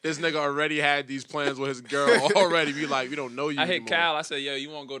then this nigga already had these plans with his girl already. Be like, we don't know you I hit anymore. Cal. I said, yo, you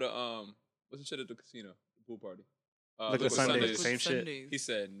want to go to what's the shit at the casino? The pool party. Liquid Sundays, same shit. He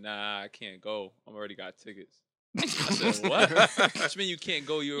said, nah, I can't go. I already got tickets. I said, what? What you mean you can't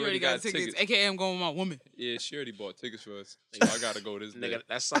go? You You already got tickets. AKA, I'm going with my woman. Yeah, she already bought tickets for us. So I gotta go this day. Nigga,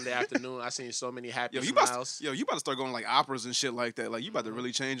 that Sunday afternoon, I seen so many happy Yo, you smiles. about to start going like operas and shit like that. Like you about to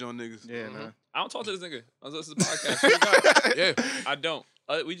really change on niggas. Yeah, man. I don't talk to this nigga. I was listening to the podcast. Swear to God. Yeah. I don't.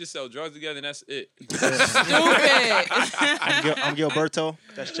 We just sell drugs together and that's it. Stupid. I'm Gilberto.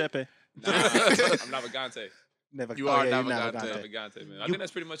 That's Chepe. Nah, I'm Navigante. Never. You are yeah, Navigante. Navigante, man. I think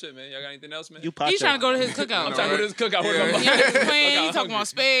that's pretty much it, man. Y'all got anything else, man? You He's trying to go to his cookout. I'm trying to go to this cookout. Yeah. Where my He mom- playing. Look, He I'm talking hungry. about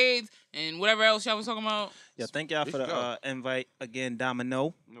spades and whatever else y'all was talking about. Yeah, thank y'all for should the invite again,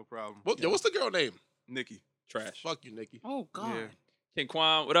 Domino. No problem. Yo, what's the girl name? Nikki. Trash. Fuck you, Nikki. Oh God. Yeah. King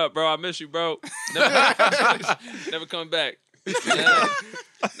Quan, what up, bro? I miss you, bro. Never come back.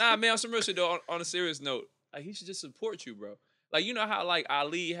 Nah, man, on some real shit, though, on a serious note, like, he should just support you, bro. Like, you know how, like,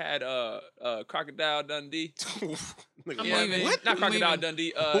 Ali had Crocodile Dundee? What? Not Crocodile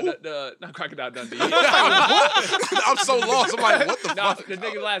Dundee. Not Crocodile Dundee. I'm so lost. I'm like, what the fuck? The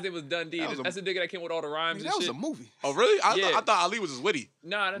nigga's last name was Dundee. That's the nigga that came with all the rhymes and That shit. was a movie. Oh, really? I Yeah. thought Ali was just witty.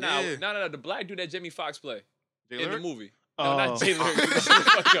 No. Yeah. The black dude that Jamie Foxx play in the Lyric? movie. Oh. No, not Jay Lyric.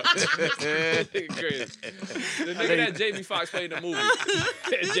 Fuck up. Crazy. The nigga that Jamie Foxx played in the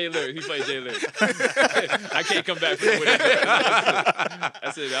movie. Jay Lyric. He played Jay Lyric. I can't come back from with it.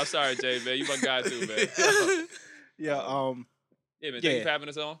 That's it, man. I'm sorry, Jay, man. You my guy too, man. Yeah. Yeah, man. Thank you for having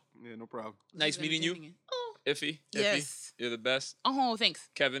us on. Yeah, no problem. Nice meeting you. Iffy. Yes. You're the best. Oh, thanks.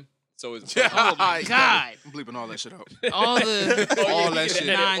 Kevin. So is Oh my God. I'm bleeping all that shit out. All the all that shit.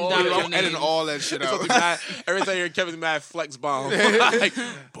 I'm editing all that shit out. Everything here, Kevin's mad flex bomb. Like,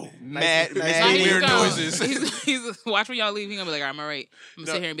 boom. Mad He's weird gonna- noises. He's watch when y'all leave. He's gonna be like, I'm all right. I'm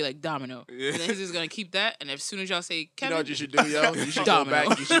gonna sit here and be like Domino. Yeah. And then he's just gonna keep that. And as soon as y'all say You Kevin, know what you should do, yo? You should go Domino.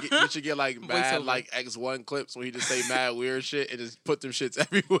 back. You should get like mad Voiceover. like X1 clips where he just say mad weird shit and just put them shits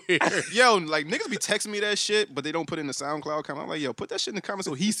everywhere. Yo, like niggas be texting me that shit, but they don't put it in the SoundCloud comment. I'm like, yo, put that shit in the comments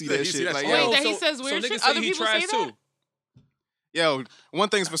so he see that He see shit. that Like, shit. Wait, yo, that he says weird shit. niggas say Other he people trash say that. too. yo, one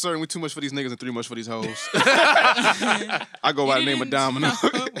thing's for certain, we too much for these niggas and too much for these hoes. I go by the name of Domino.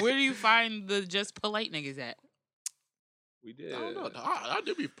 Where do you find the just polite niggas at? We did. I don't know. How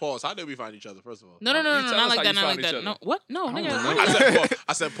did we pause? How did we find each other, first of all? No, tell not us like how that. you Not like found each that. other. No, what? No, nigga.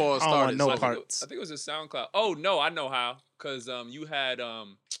 I said pause I don't want started. no so- parts. I think it was a SoundCloud. Oh no, I know how. Cause you had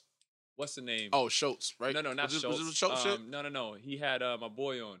what's the name? Oh, Schultz, right? No, not was Schultz. Was it Schultz shit? No. He had my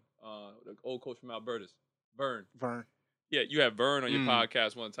boy on, the old coach from Albertus, Vern. Vern. Yeah, you had Vern on your Mm.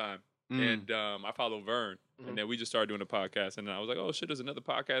 podcast one time, and I follow Vern, and then we just started doing the podcast, and then I was like, oh shit, there's another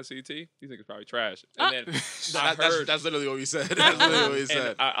podcast, CT. These niggas probably trash. And then I heard, That's literally what we said. That's literally what we and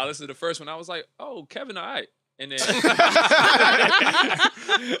said. I listened to the first one. I was like, oh, Kevin, all right. And then,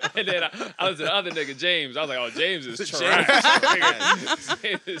 and then I listened to the other nigga, James. I was like, oh, James is trash.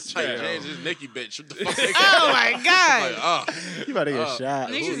 James is Like, trash. James is Nicki bitch. What the fuck? Oh my God. Like, oh, You about to get shot.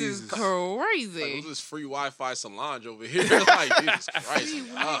 Niggas is like, crazy. who's this free Wi-Fi Solange over here? Like, Jesus Christ.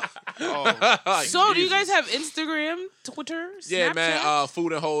 Like, So, do you Jesus. guys have Instagram, Twitter, Yeah, Snapchat? man.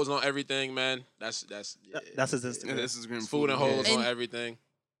 Food and hoes on everything, man. That's That's his Yeah, Instagram. this is grim food and hoes And- on everything.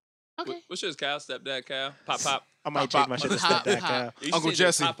 Okay. What's yours, Cal? Stepdad Cal? Pop. I might Pop, change my shit to pop, Stepdad pop. Cal. You Uncle say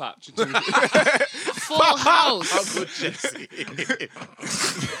Jesse. Pop. Full House. Uncle Jesse.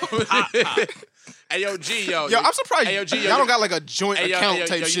 Hey, yo, G, yo. Yo, I'm surprised Hey, yo, G, yo, y'all don't got like a joint Hey, yo, account yo,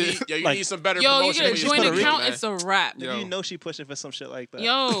 type yo, shit. You Like- need some better Yo, you promotion. get a for your joint Puerto Rican, account, man. it's a wrap. Yo. You know she pushing for some shit like that.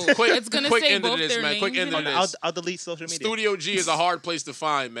 Yo, Quick- it's gonna quick say end of both this, their man. names. Quick end in of it. this. I'll delete social media. Studio G is a hard place to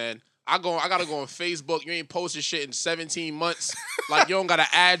find, man. I gotta go on Facebook. You ain't posted shit in 17 months. Like, you don't got an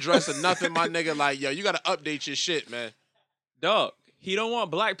address or nothing, my nigga. Like, yo, you gotta update your shit, man. Dog, he don't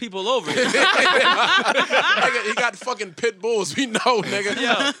want black people over here. Nigga, he got fucking pit bulls. We know, nigga.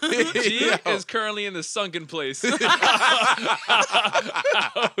 Yo, G Yo. is currently in the sunken place. Out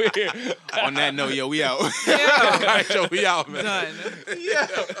here. On that note, yo, we out. All right, yo, we out, man. Done.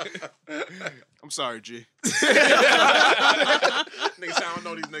 I'm sorry, G. Niggas say, I don't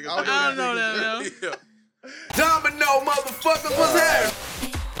know these niggas. I don't know that, Yeah. Domino, motherfuckers, what's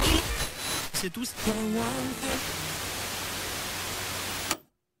happening? C'est tout.